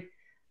 very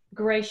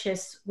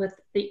gracious with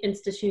the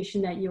institution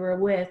that you were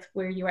with,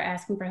 where you were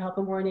asking for help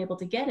and weren't able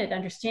to get it,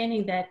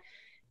 understanding that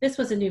this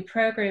was a new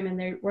program and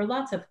there were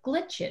lots of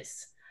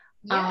glitches.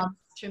 Yeah,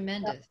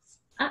 tremendous.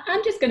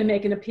 I'm just going to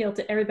make an appeal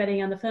to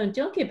everybody on the phone.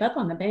 Don't give up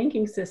on the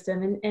banking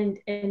system,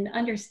 and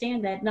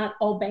understand that not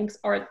all banks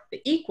are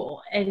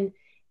equal. And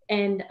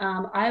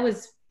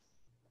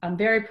I'm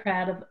very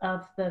proud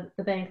of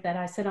the bank that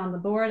I sit on the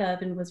board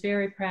of, and was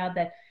very proud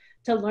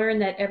to learn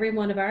that every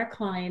one of our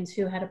clients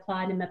who had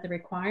applied and met the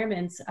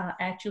requirements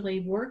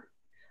actually were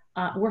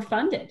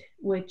funded,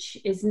 which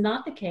is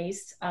not the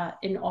case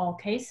in all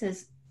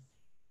cases.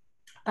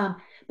 But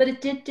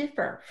it did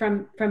differ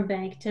from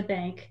bank to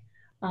bank.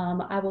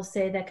 I will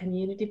say that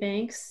community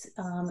banks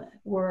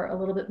were a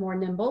little bit more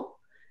nimble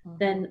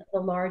than the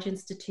large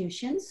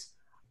institutions.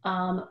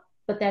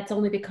 But that's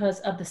only because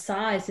of the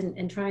size,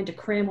 and trying to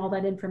cram all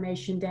that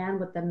information down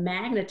with the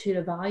magnitude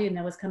of volume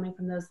that was coming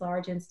from those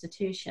large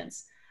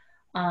institutions.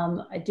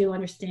 I do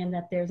understand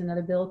that there's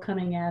another bill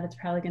coming out. It's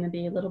probably going to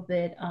be a little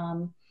bit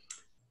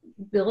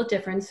bill of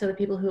difference. So the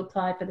people who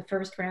applied for the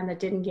first round that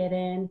didn't get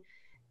in,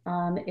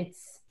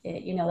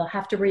 they'll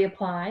have to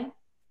reapply,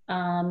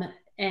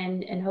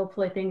 and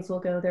hopefully things will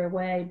go their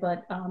way.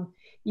 But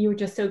you were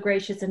just so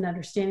gracious in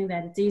understanding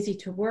that it's easy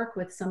to work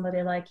with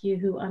somebody like you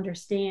who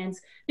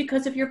understands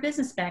because of your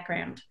business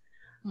background.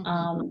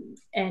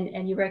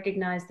 And you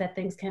recognize that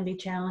things can be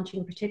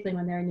challenging, particularly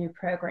when they're a new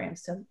program.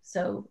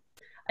 So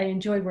I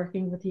enjoyed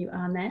working with you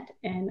on that,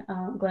 and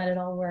I'm glad it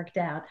all worked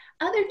out.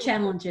 Other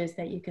challenges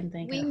that you can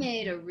think of? We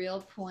made a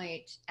real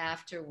point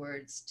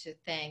afterwards to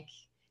thank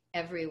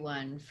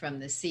everyone, from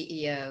the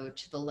CEO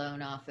to the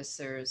loan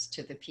officers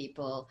to the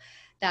people.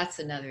 That's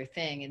another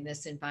thing in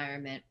this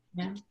environment.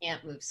 You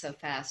can't move so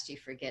fast, you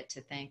forget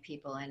to thank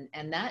people.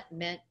 And that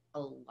meant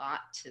a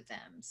lot to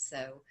them.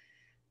 So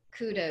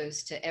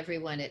kudos to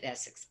everyone at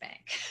Essex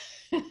Bank.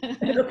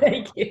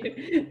 Thank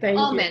you.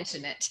 I'll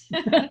mention it.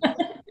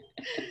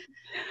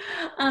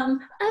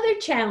 Other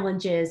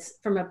challenges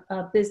from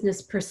a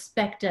business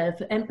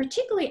perspective, and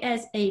particularly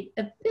as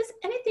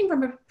anything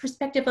from a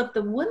perspective of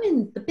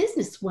the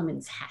business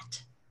woman's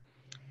hat.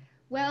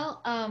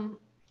 Well,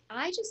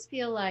 I just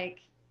feel like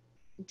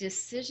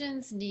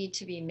decisions need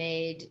to be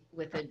made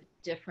with a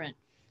different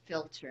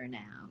filter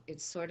now.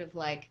 It's sort of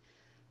like,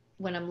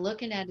 when I'm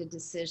looking at a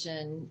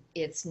decision,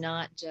 it's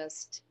not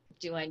just,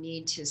 do I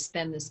need to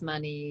spend this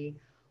money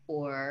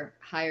or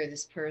hire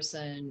this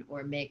person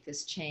or make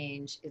this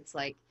change? It's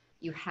like,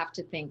 you have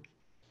to think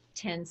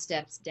 10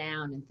 steps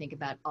down and think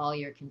about all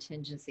your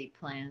contingency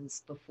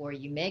plans before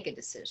you make a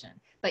decision.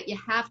 But you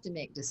have to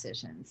make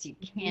decisions. You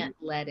can't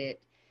let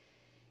it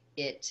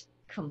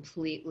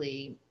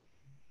completely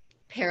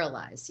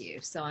paralyze you.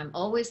 So I'm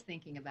always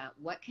thinking about,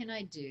 what can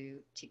I do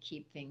to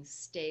keep things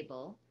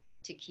stable,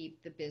 to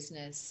keep the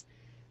business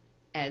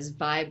as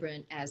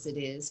vibrant as it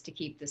is, to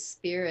keep the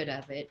spirit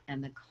of it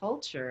and the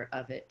culture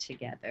of it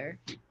together.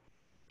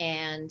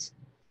 And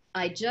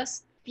I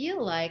just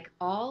feel like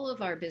all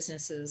of our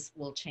businesses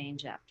will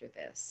change after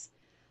this.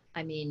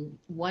 I mean,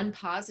 one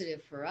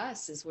positive for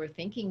us is we're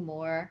thinking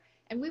more,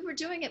 and we were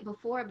doing it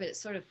before, but it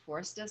sort of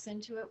forced us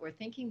into it. We're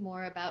thinking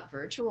more about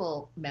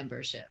virtual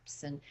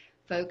memberships and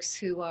folks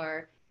who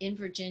are in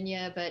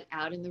Virginia, but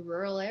out in the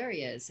rural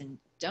areas and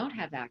don't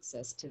have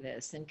access to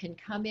this and can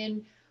come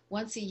in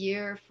once a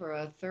year for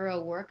a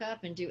thorough workup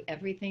and do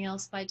everything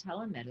else by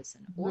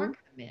telemedicine or Mhm.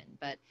 come in.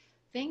 But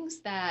things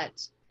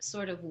that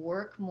sort of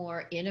work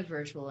more in a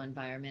virtual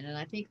environment. And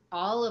I think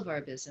all of our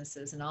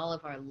businesses and all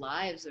of our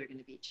lives are going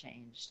to be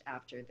changed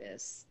after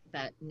this,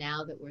 that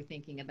now that we're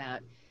thinking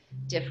about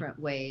different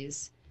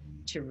ways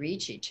to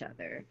reach each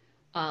other.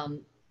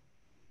 Um,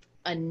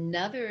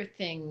 Another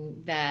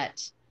thing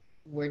that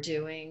we're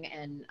doing,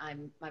 and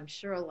I'm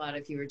sure a lot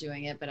of you are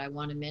doing it, but I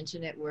want to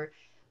mention it.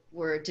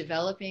 We're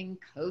developing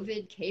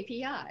COVID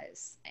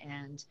KPIs,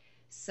 and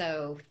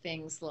so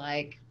things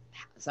like,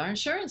 how's our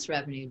insurance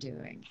revenue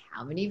doing?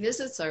 How many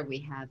visits are we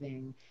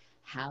having?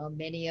 How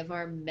many of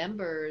our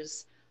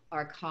members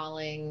are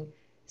calling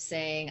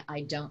saying,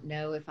 I don't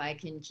know if I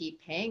can keep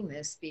paying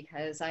this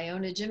because I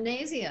own a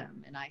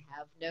gymnasium and I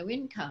have no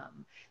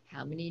income?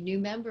 How many new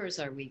members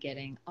are we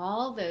getting?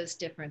 All those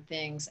different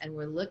things. And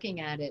we're looking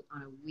at it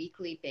on a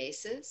weekly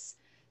basis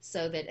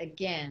so that,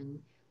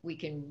 again, we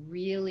can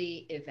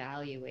really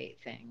evaluate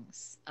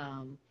things,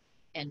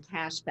 and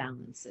cash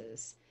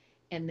balances.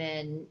 And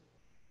then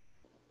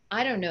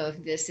I don't know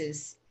if this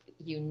is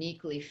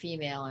uniquely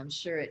female, I'm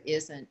sure it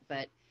isn't,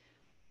 but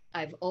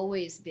I've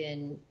always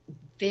been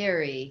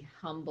very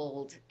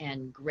humbled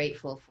and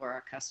grateful for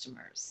our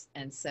customers.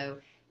 And so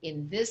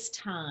in this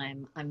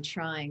time, I'm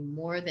trying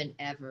more than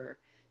ever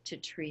to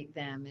treat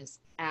them as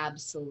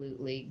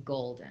absolutely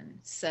golden.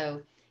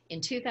 So in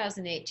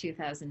 2008,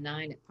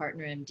 2009 at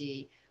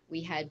PartnerMD,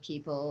 we had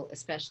people,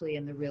 especially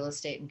in the real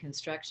estate and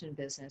construction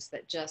business,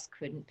 that just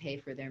couldn't pay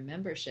for their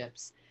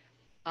memberships.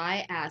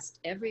 I asked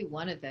every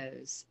one of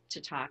those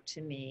to talk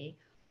to me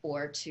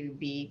or to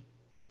be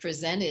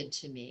presented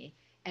to me,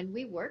 and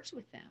we worked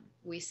with them.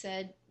 We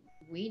said,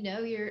 we know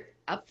you're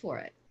up for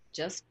it.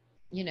 Just,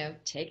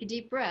 take a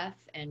deep breath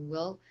and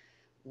we'll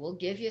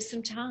give you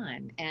some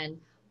time. And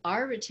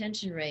our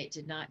retention rate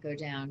did not go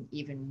down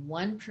even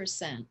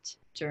 1%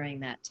 during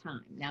that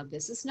time. Now,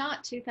 this is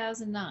not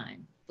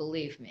 2009,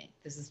 believe me.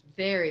 This is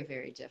very,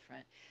 very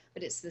different.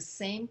 But it's the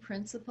same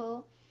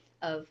principle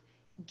of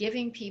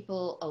giving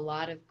people a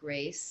lot of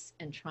grace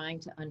and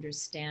trying to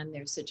understand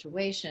their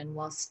situation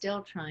while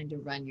still trying to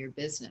run your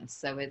business.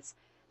 So it's,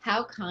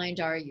 how kind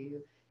are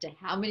you to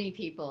how many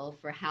people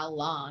for how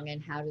long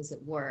and how does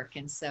it work?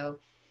 And so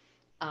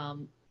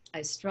um,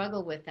 I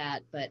struggle with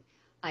that, but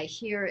I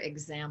hear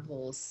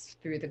examples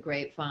through the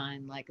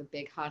grapevine, like a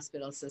big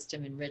hospital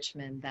system in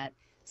Richmond that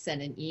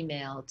sent an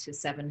email to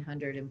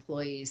 700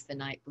 employees the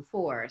night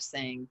before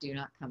saying, do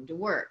not come to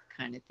work,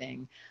 kind of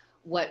thing.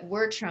 What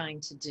we're trying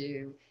to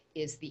do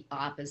is the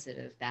opposite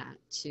of that,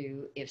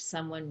 to, if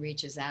someone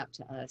reaches out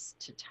to us,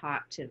 to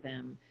talk to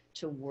them,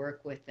 to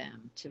work with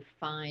them, to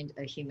find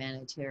a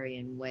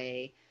humanitarian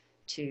way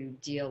to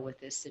deal with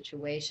this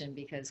situation,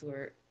 because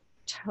we're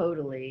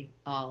totally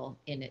all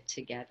in it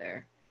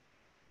together.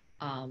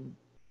 Um,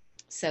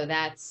 so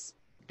that's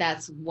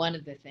one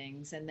of the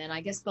things. And then I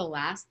guess the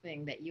last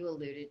thing that you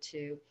alluded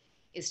to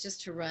is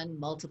just to run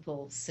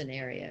multiple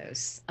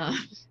scenarios.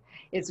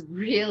 It's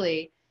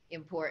really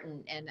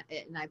important. And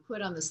I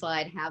put on the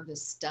slide, have the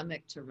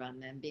stomach to run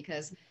them,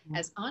 because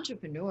as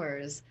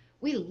entrepreneurs,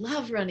 we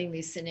love running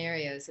these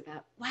scenarios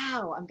about,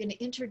 wow, I'm going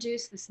to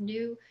introduce this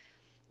new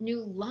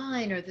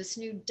line or this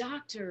new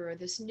doctor or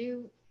this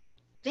new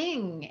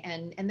thing,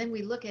 and then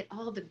we look at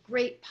all the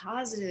great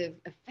positive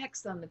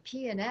effects on the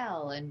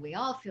P&L and we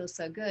all feel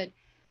so good.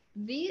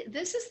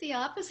 This is the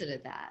opposite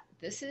of that.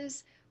 This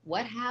is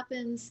what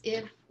happens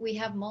if we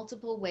have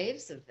multiple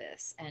waves of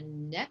this,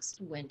 and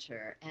next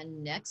winter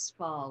and next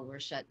fall we're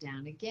shut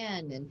down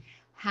again, and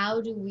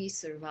how do we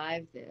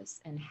survive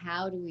this, and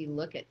how do we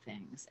look at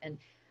things? And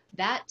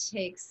that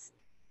takes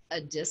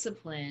a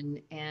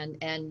discipline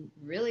and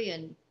really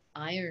an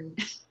iron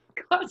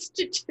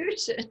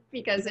constitution,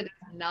 because it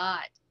is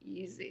not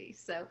easy.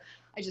 So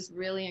I just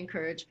really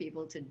encourage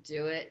people to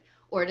do it,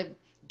 or to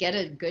get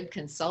a good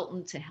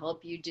consultant to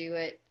help you do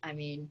it. I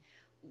mean,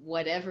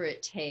 whatever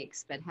it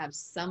takes, but have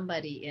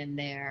somebody in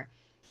there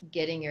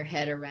getting your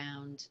head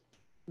around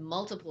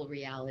multiple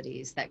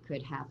realities that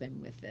could happen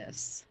with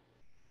this.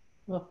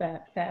 Well,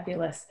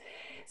 fabulous.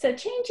 So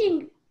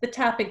changing the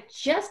topic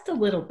just a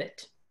little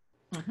bit,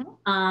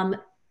 Mm-hmm. um,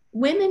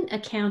 women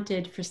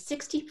accounted for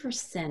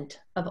 60%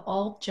 of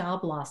all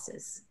job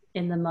losses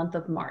in the month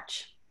of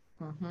March.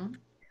 Mm-hmm.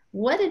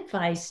 What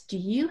advice do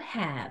you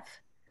have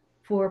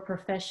for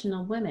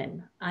professional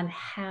women on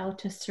how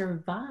to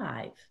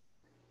survive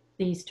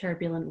these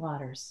turbulent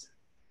waters?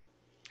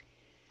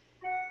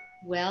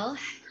 Well,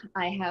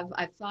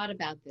 I've thought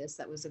about this.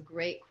 That was a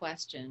great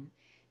question.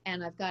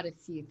 And I've got a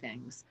few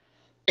things.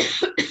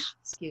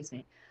 excuse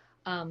me.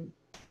 Um,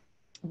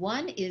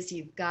 One is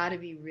you've got to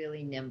be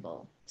really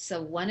nimble.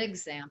 So one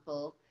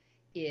example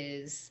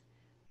is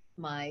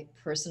my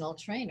personal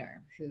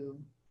trainer, who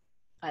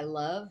I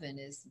love and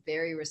is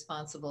very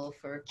responsible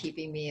for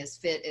keeping me as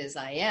fit as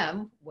I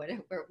am,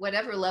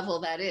 whatever level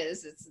that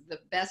is. It's the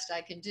best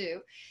I can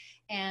do.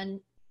 And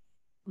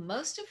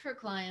most of her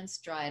clients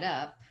dried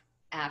up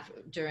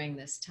during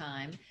this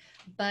time,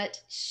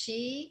 but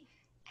she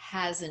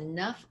has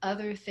enough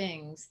other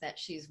things that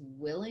she's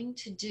willing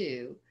to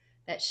do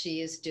that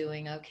she is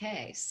doing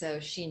okay. So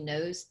she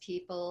knows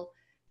people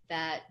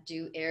that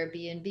do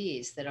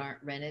Airbnbs that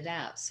aren't rented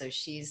out. So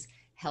she's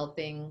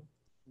helping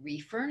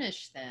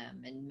refurnish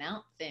them and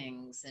mount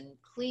things and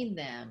clean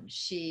them.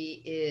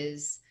 She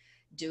is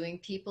doing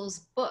people's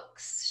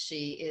books.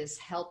 She is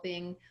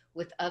helping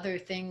with other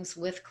things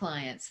with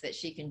clients that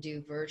she can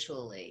do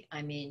virtually.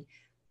 I mean,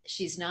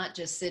 she's not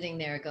just sitting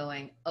there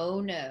going, oh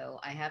no,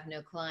 I have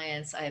no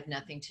clients, I have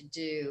nothing to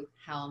do,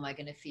 how am I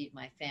going to feed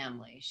my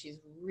family? She's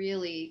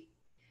really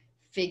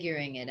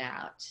figuring it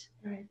out.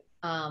 Right.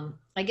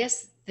 I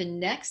guess the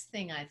next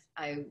thing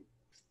I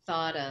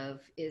thought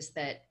of is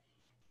that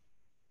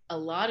a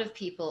lot of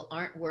people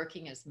aren't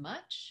working as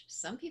much.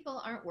 Some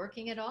people aren't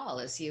working at all,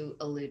 as you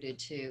alluded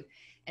to.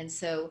 And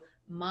so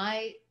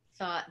my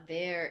thought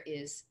there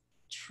is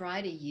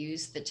try to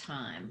use the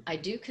time. I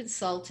do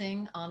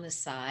consulting on the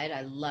side.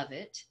 I love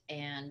it.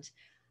 And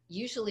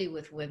usually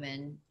with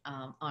women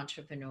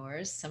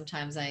entrepreneurs,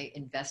 sometimes I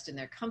invest in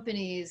their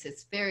companies.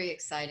 It's very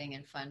exciting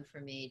and fun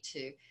for me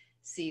to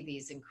see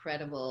these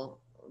incredible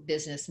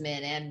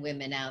businessmen and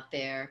women out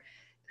there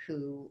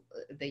who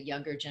the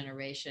younger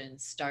generation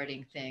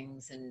starting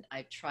things, and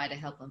I try to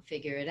help them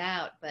figure it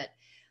out. But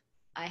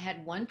I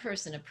had one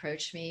person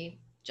approach me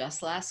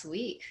just last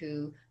week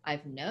who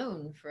I've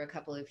known for a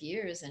couple of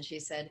years, and she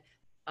said,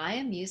 I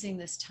am using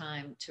this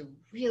time to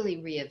really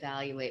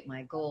reevaluate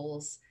my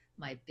goals,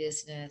 my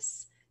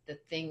business, the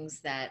things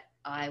that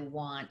I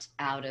want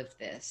out of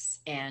this,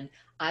 and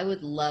I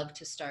would love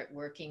to start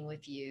working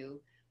with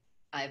you.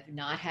 I've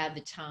not had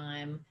the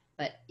time,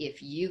 but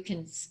if you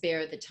can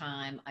spare the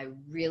time, I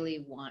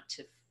really want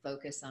to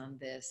focus on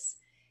this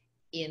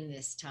in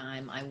this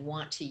time. I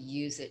want to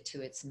use it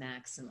to its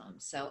maximum.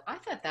 So I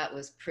thought that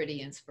was pretty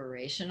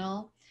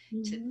inspirational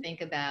to think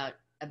about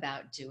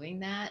doing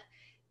that,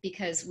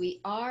 because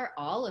we are,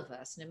 all of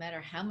us, no matter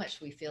how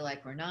much we feel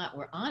like we're not,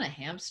 we're on a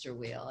hamster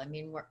wheel. I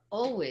mean, we're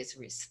always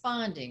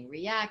responding,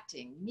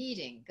 reacting,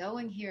 meeting,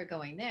 going here,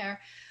 going there.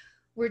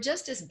 We're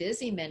just as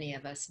busy, many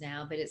of us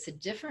now, but it's a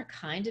different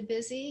kind of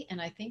busy.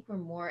 And I think we're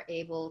more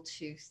able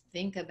to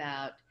think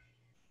about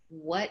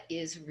what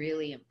is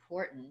really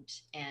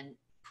important and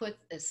put,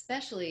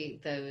 especially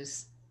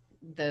those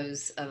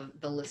of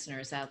the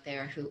listeners out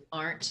there who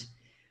aren't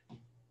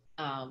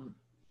um,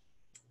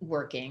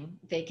 working,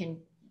 they can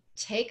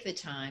take the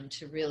time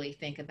to really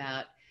think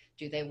about,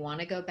 do they want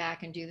to go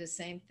back and do the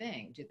same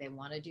thing? Do they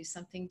want to do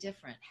something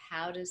different?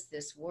 How does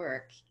this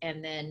work?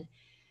 And then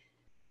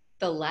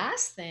the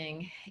last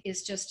thing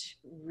is just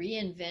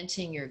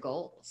reinventing your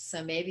goals.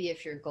 So maybe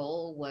if your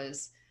goal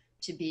was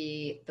to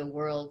be the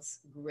world's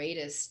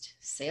greatest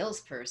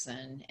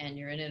salesperson and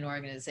you're in an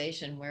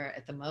organization where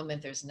at the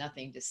moment there's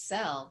nothing to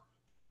sell,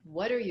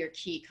 what are your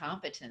key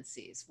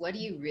competencies? What do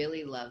you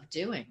really love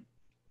doing?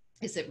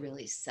 Is it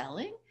really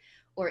selling?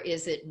 Or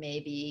is it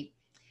maybe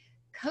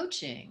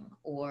coaching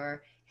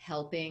or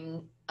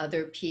helping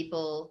other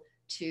people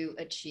to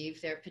achieve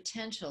their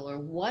potential? Or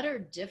what are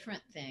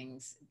different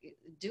things?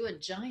 Do a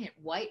giant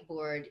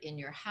whiteboard in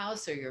your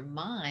house or your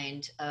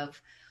mind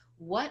of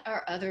what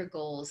are other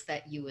goals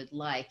that you would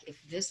like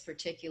if this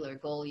particular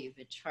goal you've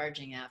been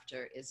charging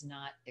after is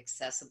not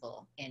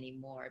accessible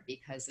anymore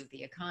because of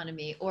the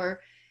economy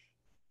or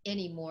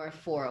anymore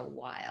for a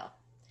while.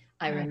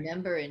 I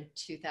remember in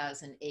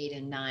 2008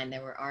 and 9,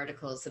 there were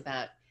articles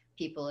about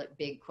people at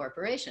big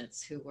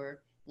corporations who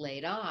were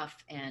laid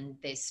off and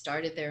they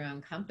started their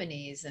own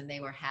companies and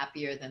they were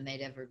happier than they'd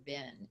ever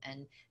been.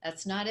 And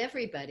that's not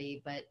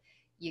everybody, but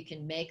you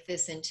can make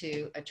this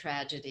into a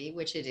tragedy,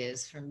 which it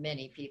is for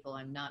many people.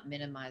 I'm not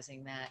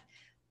minimizing that.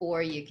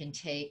 Or you can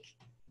take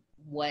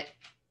what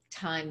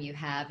time you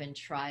have and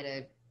try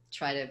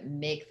to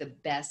make the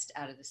best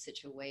out of the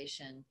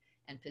situation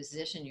and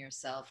position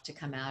yourself to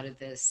come out of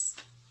this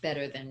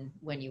better than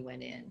when you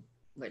went in,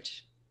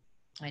 which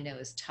I know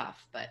is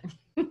tough, but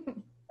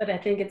But I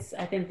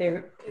think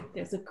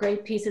there's a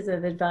great pieces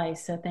of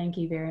advice. So thank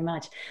you very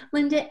much.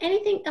 Linda,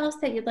 anything else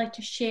that you'd like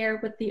to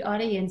share with the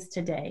audience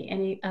today?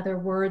 Any other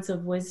words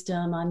of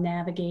wisdom on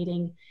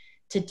navigating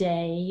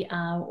today,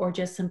 or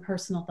just some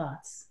personal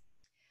thoughts?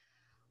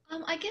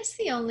 I guess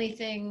the only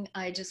thing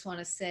I just want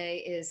to say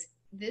is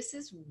this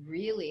is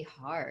really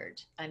hard.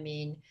 I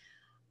mean,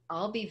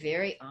 I'll be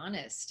very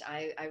honest.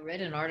 I read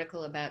an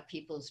article about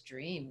people's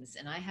dreams,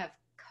 and I have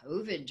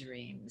COVID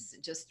dreams,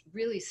 just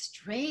really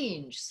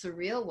strange,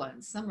 surreal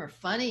ones. Some are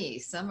funny,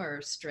 some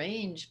are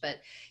strange, but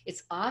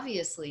it's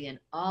obviously in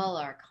all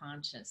our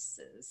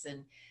consciences.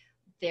 And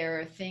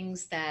there are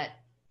things that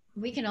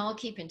we can all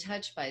keep in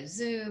touch by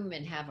Zoom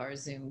and have our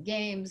Zoom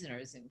games and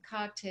our Zoom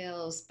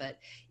cocktails, but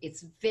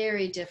it's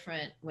very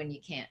different when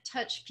you can't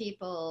touch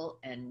people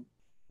and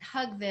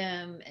hug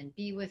them and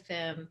be with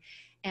them.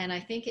 And I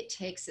think it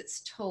takes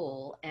its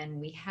toll, and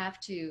we have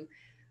to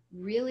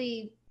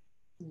really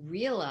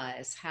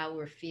realize how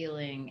we're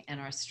feeling and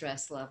our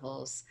stress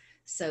levels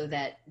so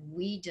that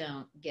we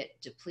don't get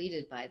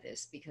depleted by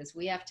this, because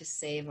we have to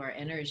save our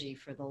energy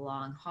for the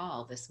long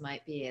haul. This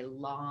might be a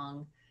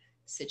long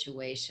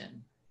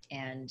situation,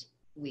 and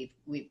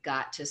we've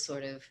got to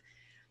sort of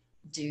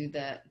do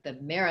the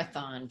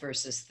marathon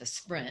versus the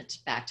sprint,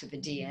 back to the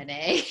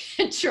DNA,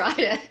 and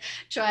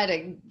try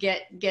to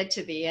get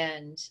to the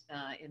end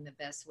in the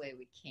best way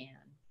we can.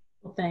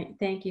 Well,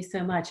 thank you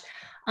so much.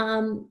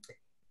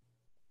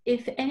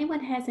 If anyone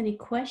has any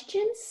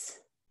questions,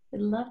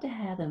 I'd love to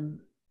have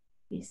them.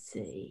 Let me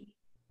see.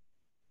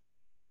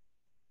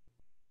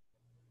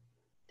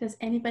 Does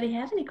anybody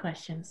have any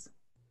questions?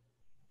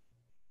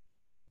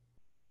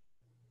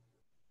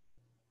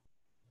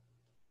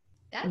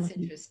 That's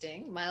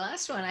interesting. My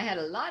last one, I had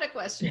a lot of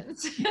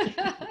questions.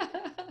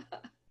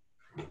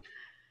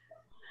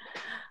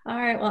 All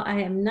right, well,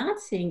 I am not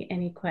seeing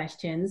any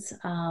questions.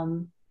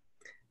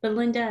 But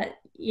Linda,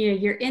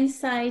 your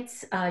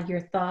insights,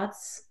 your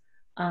thoughts,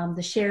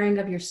 the sharing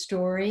of your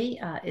story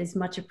is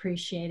much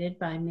appreciated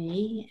by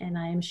me, and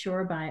I am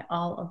sure by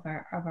all of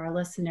our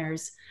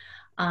listeners.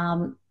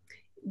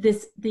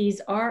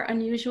 These are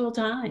unusual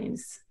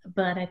times,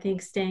 but I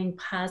think staying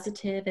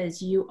positive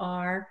as you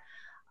are,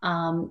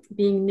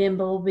 being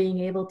nimble, being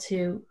able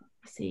to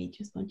see,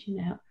 just want you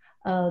to know.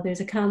 Oh,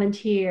 there's a comment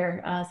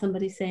here.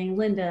 Somebody saying,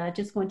 Linda, I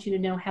just want you to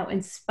know how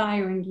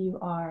inspiring you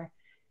are.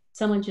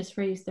 Someone just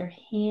raised their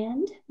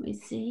hand. Let me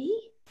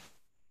see.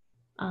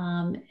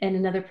 And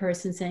another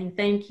person saying,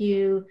 thank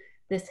you.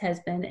 This has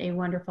been a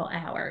wonderful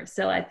hour.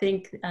 So I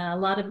think a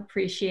lot of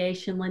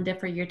appreciation, Linda,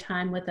 for your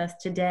time with us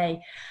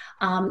today.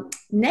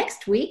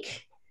 Next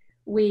week,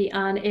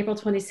 on April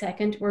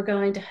 22nd, we're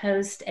going to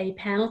host a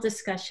panel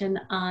discussion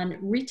on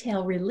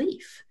retail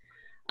relief,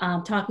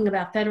 talking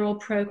about federal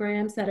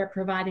programs that are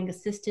providing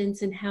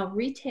assistance and how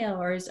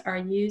retailers are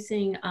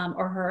using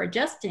or are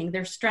adjusting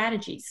their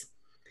strategies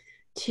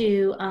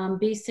to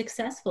be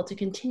successful, to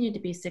continue to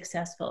be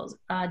successful.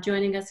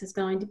 Joining us is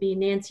going to be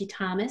Nancy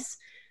Thomas,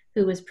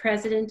 who is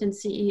President and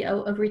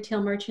CEO of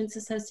Retail Merchants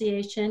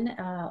Association,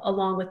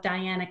 along with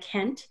Diana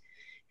Kent,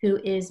 who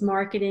is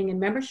Marketing and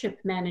Membership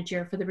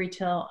Manager for the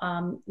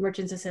Retail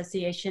Merchants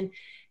Association.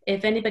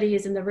 If anybody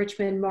is in the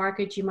Richmond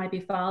market, you might be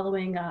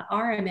following,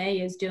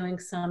 RMA is doing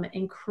some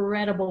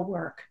incredible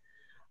work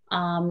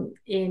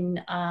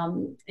in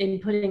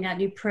putting out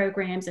new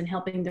programs and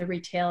helping the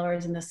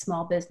retailers and the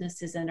small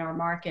businesses in our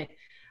market.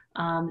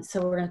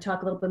 So we're going to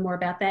talk a little bit more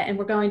about that. And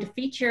we're going to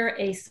feature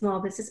a small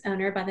business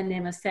owner by the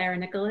name of Sarah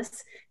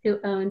Nicholas, who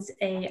owns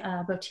a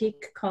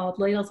boutique called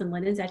Loyals and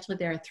Linens. Actually,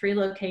 there are 3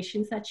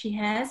 locations that she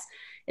has.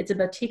 It's a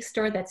boutique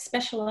store that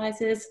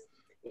specializes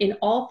in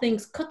all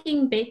things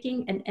cooking,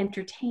 baking, and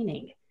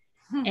entertaining.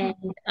 And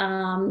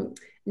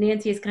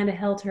Nancy has kind of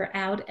held her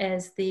out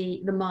as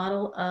the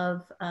model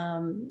of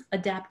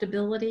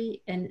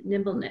adaptability and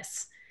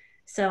nimbleness.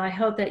 So I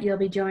hope that you'll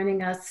be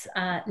joining us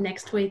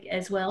next week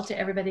as well. To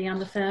everybody on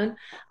the phone,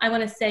 I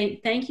want to say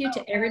thank you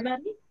to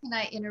everybody. Can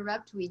I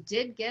interrupt? We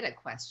did get a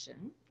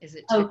question. Is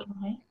it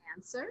okay?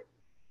 Answer?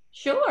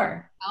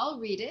 Sure. I'll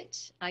read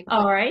it.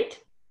 All right.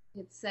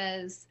 It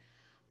says,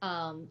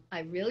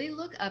 I really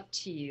look up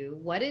to you.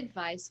 What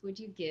advice would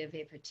you give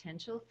a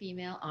potential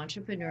female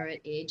entrepreneur at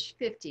age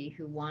 50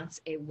 who wants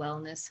a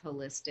wellness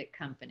holistic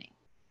company?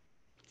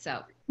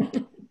 So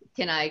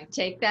can I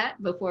take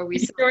that before we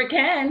start? Sure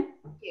can.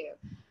 Thank you.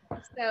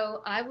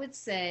 So I would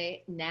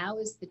say now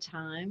is the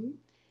time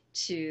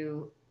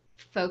to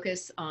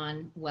focus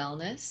on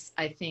wellness.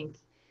 I think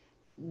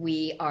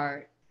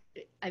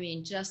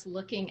just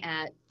looking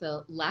at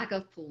the lack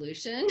of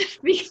pollution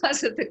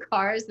because of the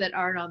cars that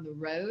aren't on the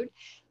road,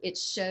 it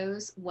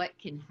shows what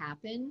can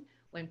happen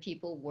when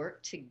people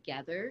work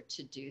together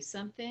to do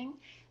something.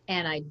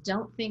 And I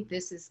don't think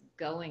this is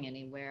going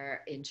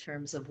anywhere in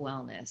terms of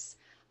wellness.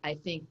 I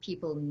think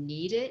people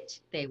need it,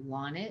 they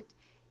want it,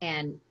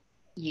 and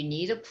you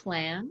need a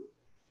plan,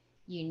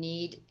 you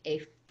need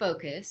a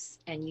focus,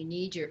 and you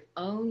need your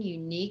own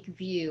unique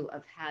view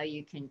of how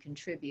you can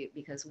contribute,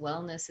 because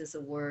wellness is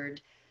a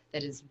word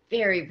that is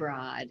very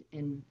broad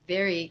and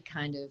very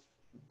kind of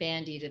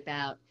bandied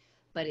about,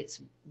 but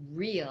it's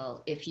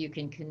real if you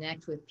can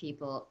connect with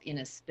people in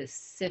a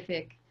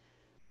specific,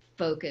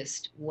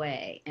 focused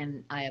way.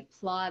 And I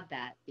applaud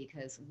that,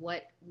 because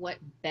what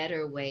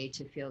better way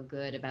to feel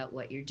good about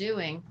what you're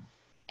doing.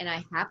 And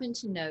I happen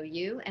to know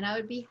you, and I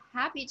would be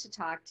happy to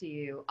talk to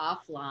you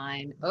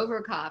offline,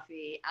 over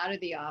coffee, out of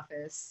the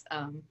office,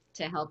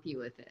 to help you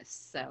with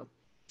this. So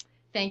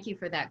thank you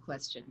for that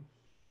question.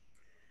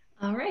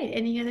 All right.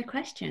 Any other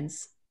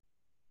questions?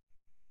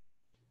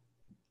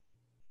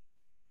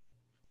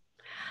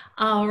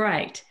 All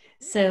right.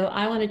 So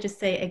I want to just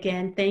say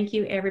again, thank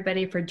you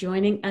everybody for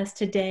joining us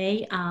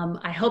today.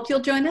 I hope you'll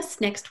join us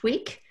next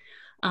week.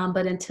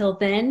 But until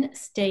then,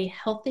 stay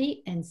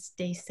healthy and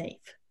stay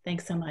safe.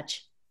 Thanks so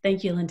much.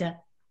 Thank you, Linda.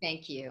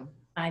 Thank you.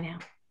 Bye now.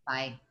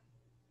 Bye.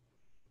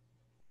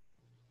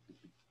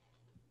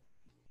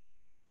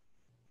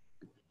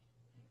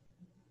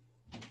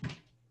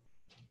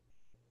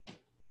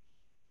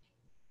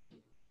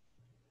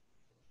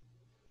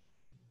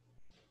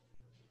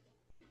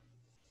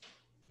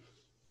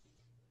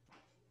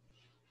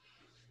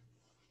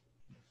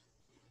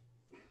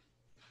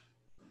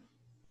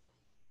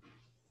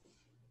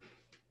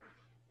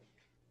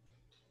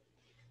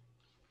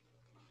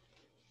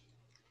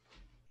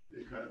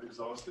 You're kind of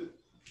exhausted?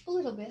 A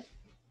little bit.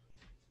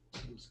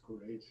 It was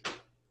great.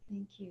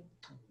 Thank you.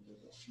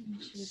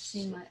 You should have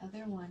seen my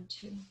other one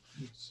too.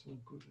 You're so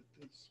good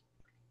at this.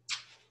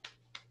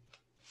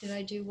 Did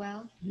I do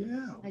well?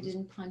 Yeah. I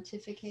didn't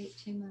pontificate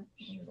too much.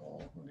 Not at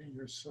all, honey.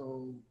 You're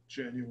so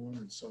genuine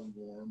and so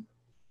warm.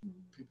 Mm.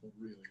 People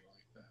really like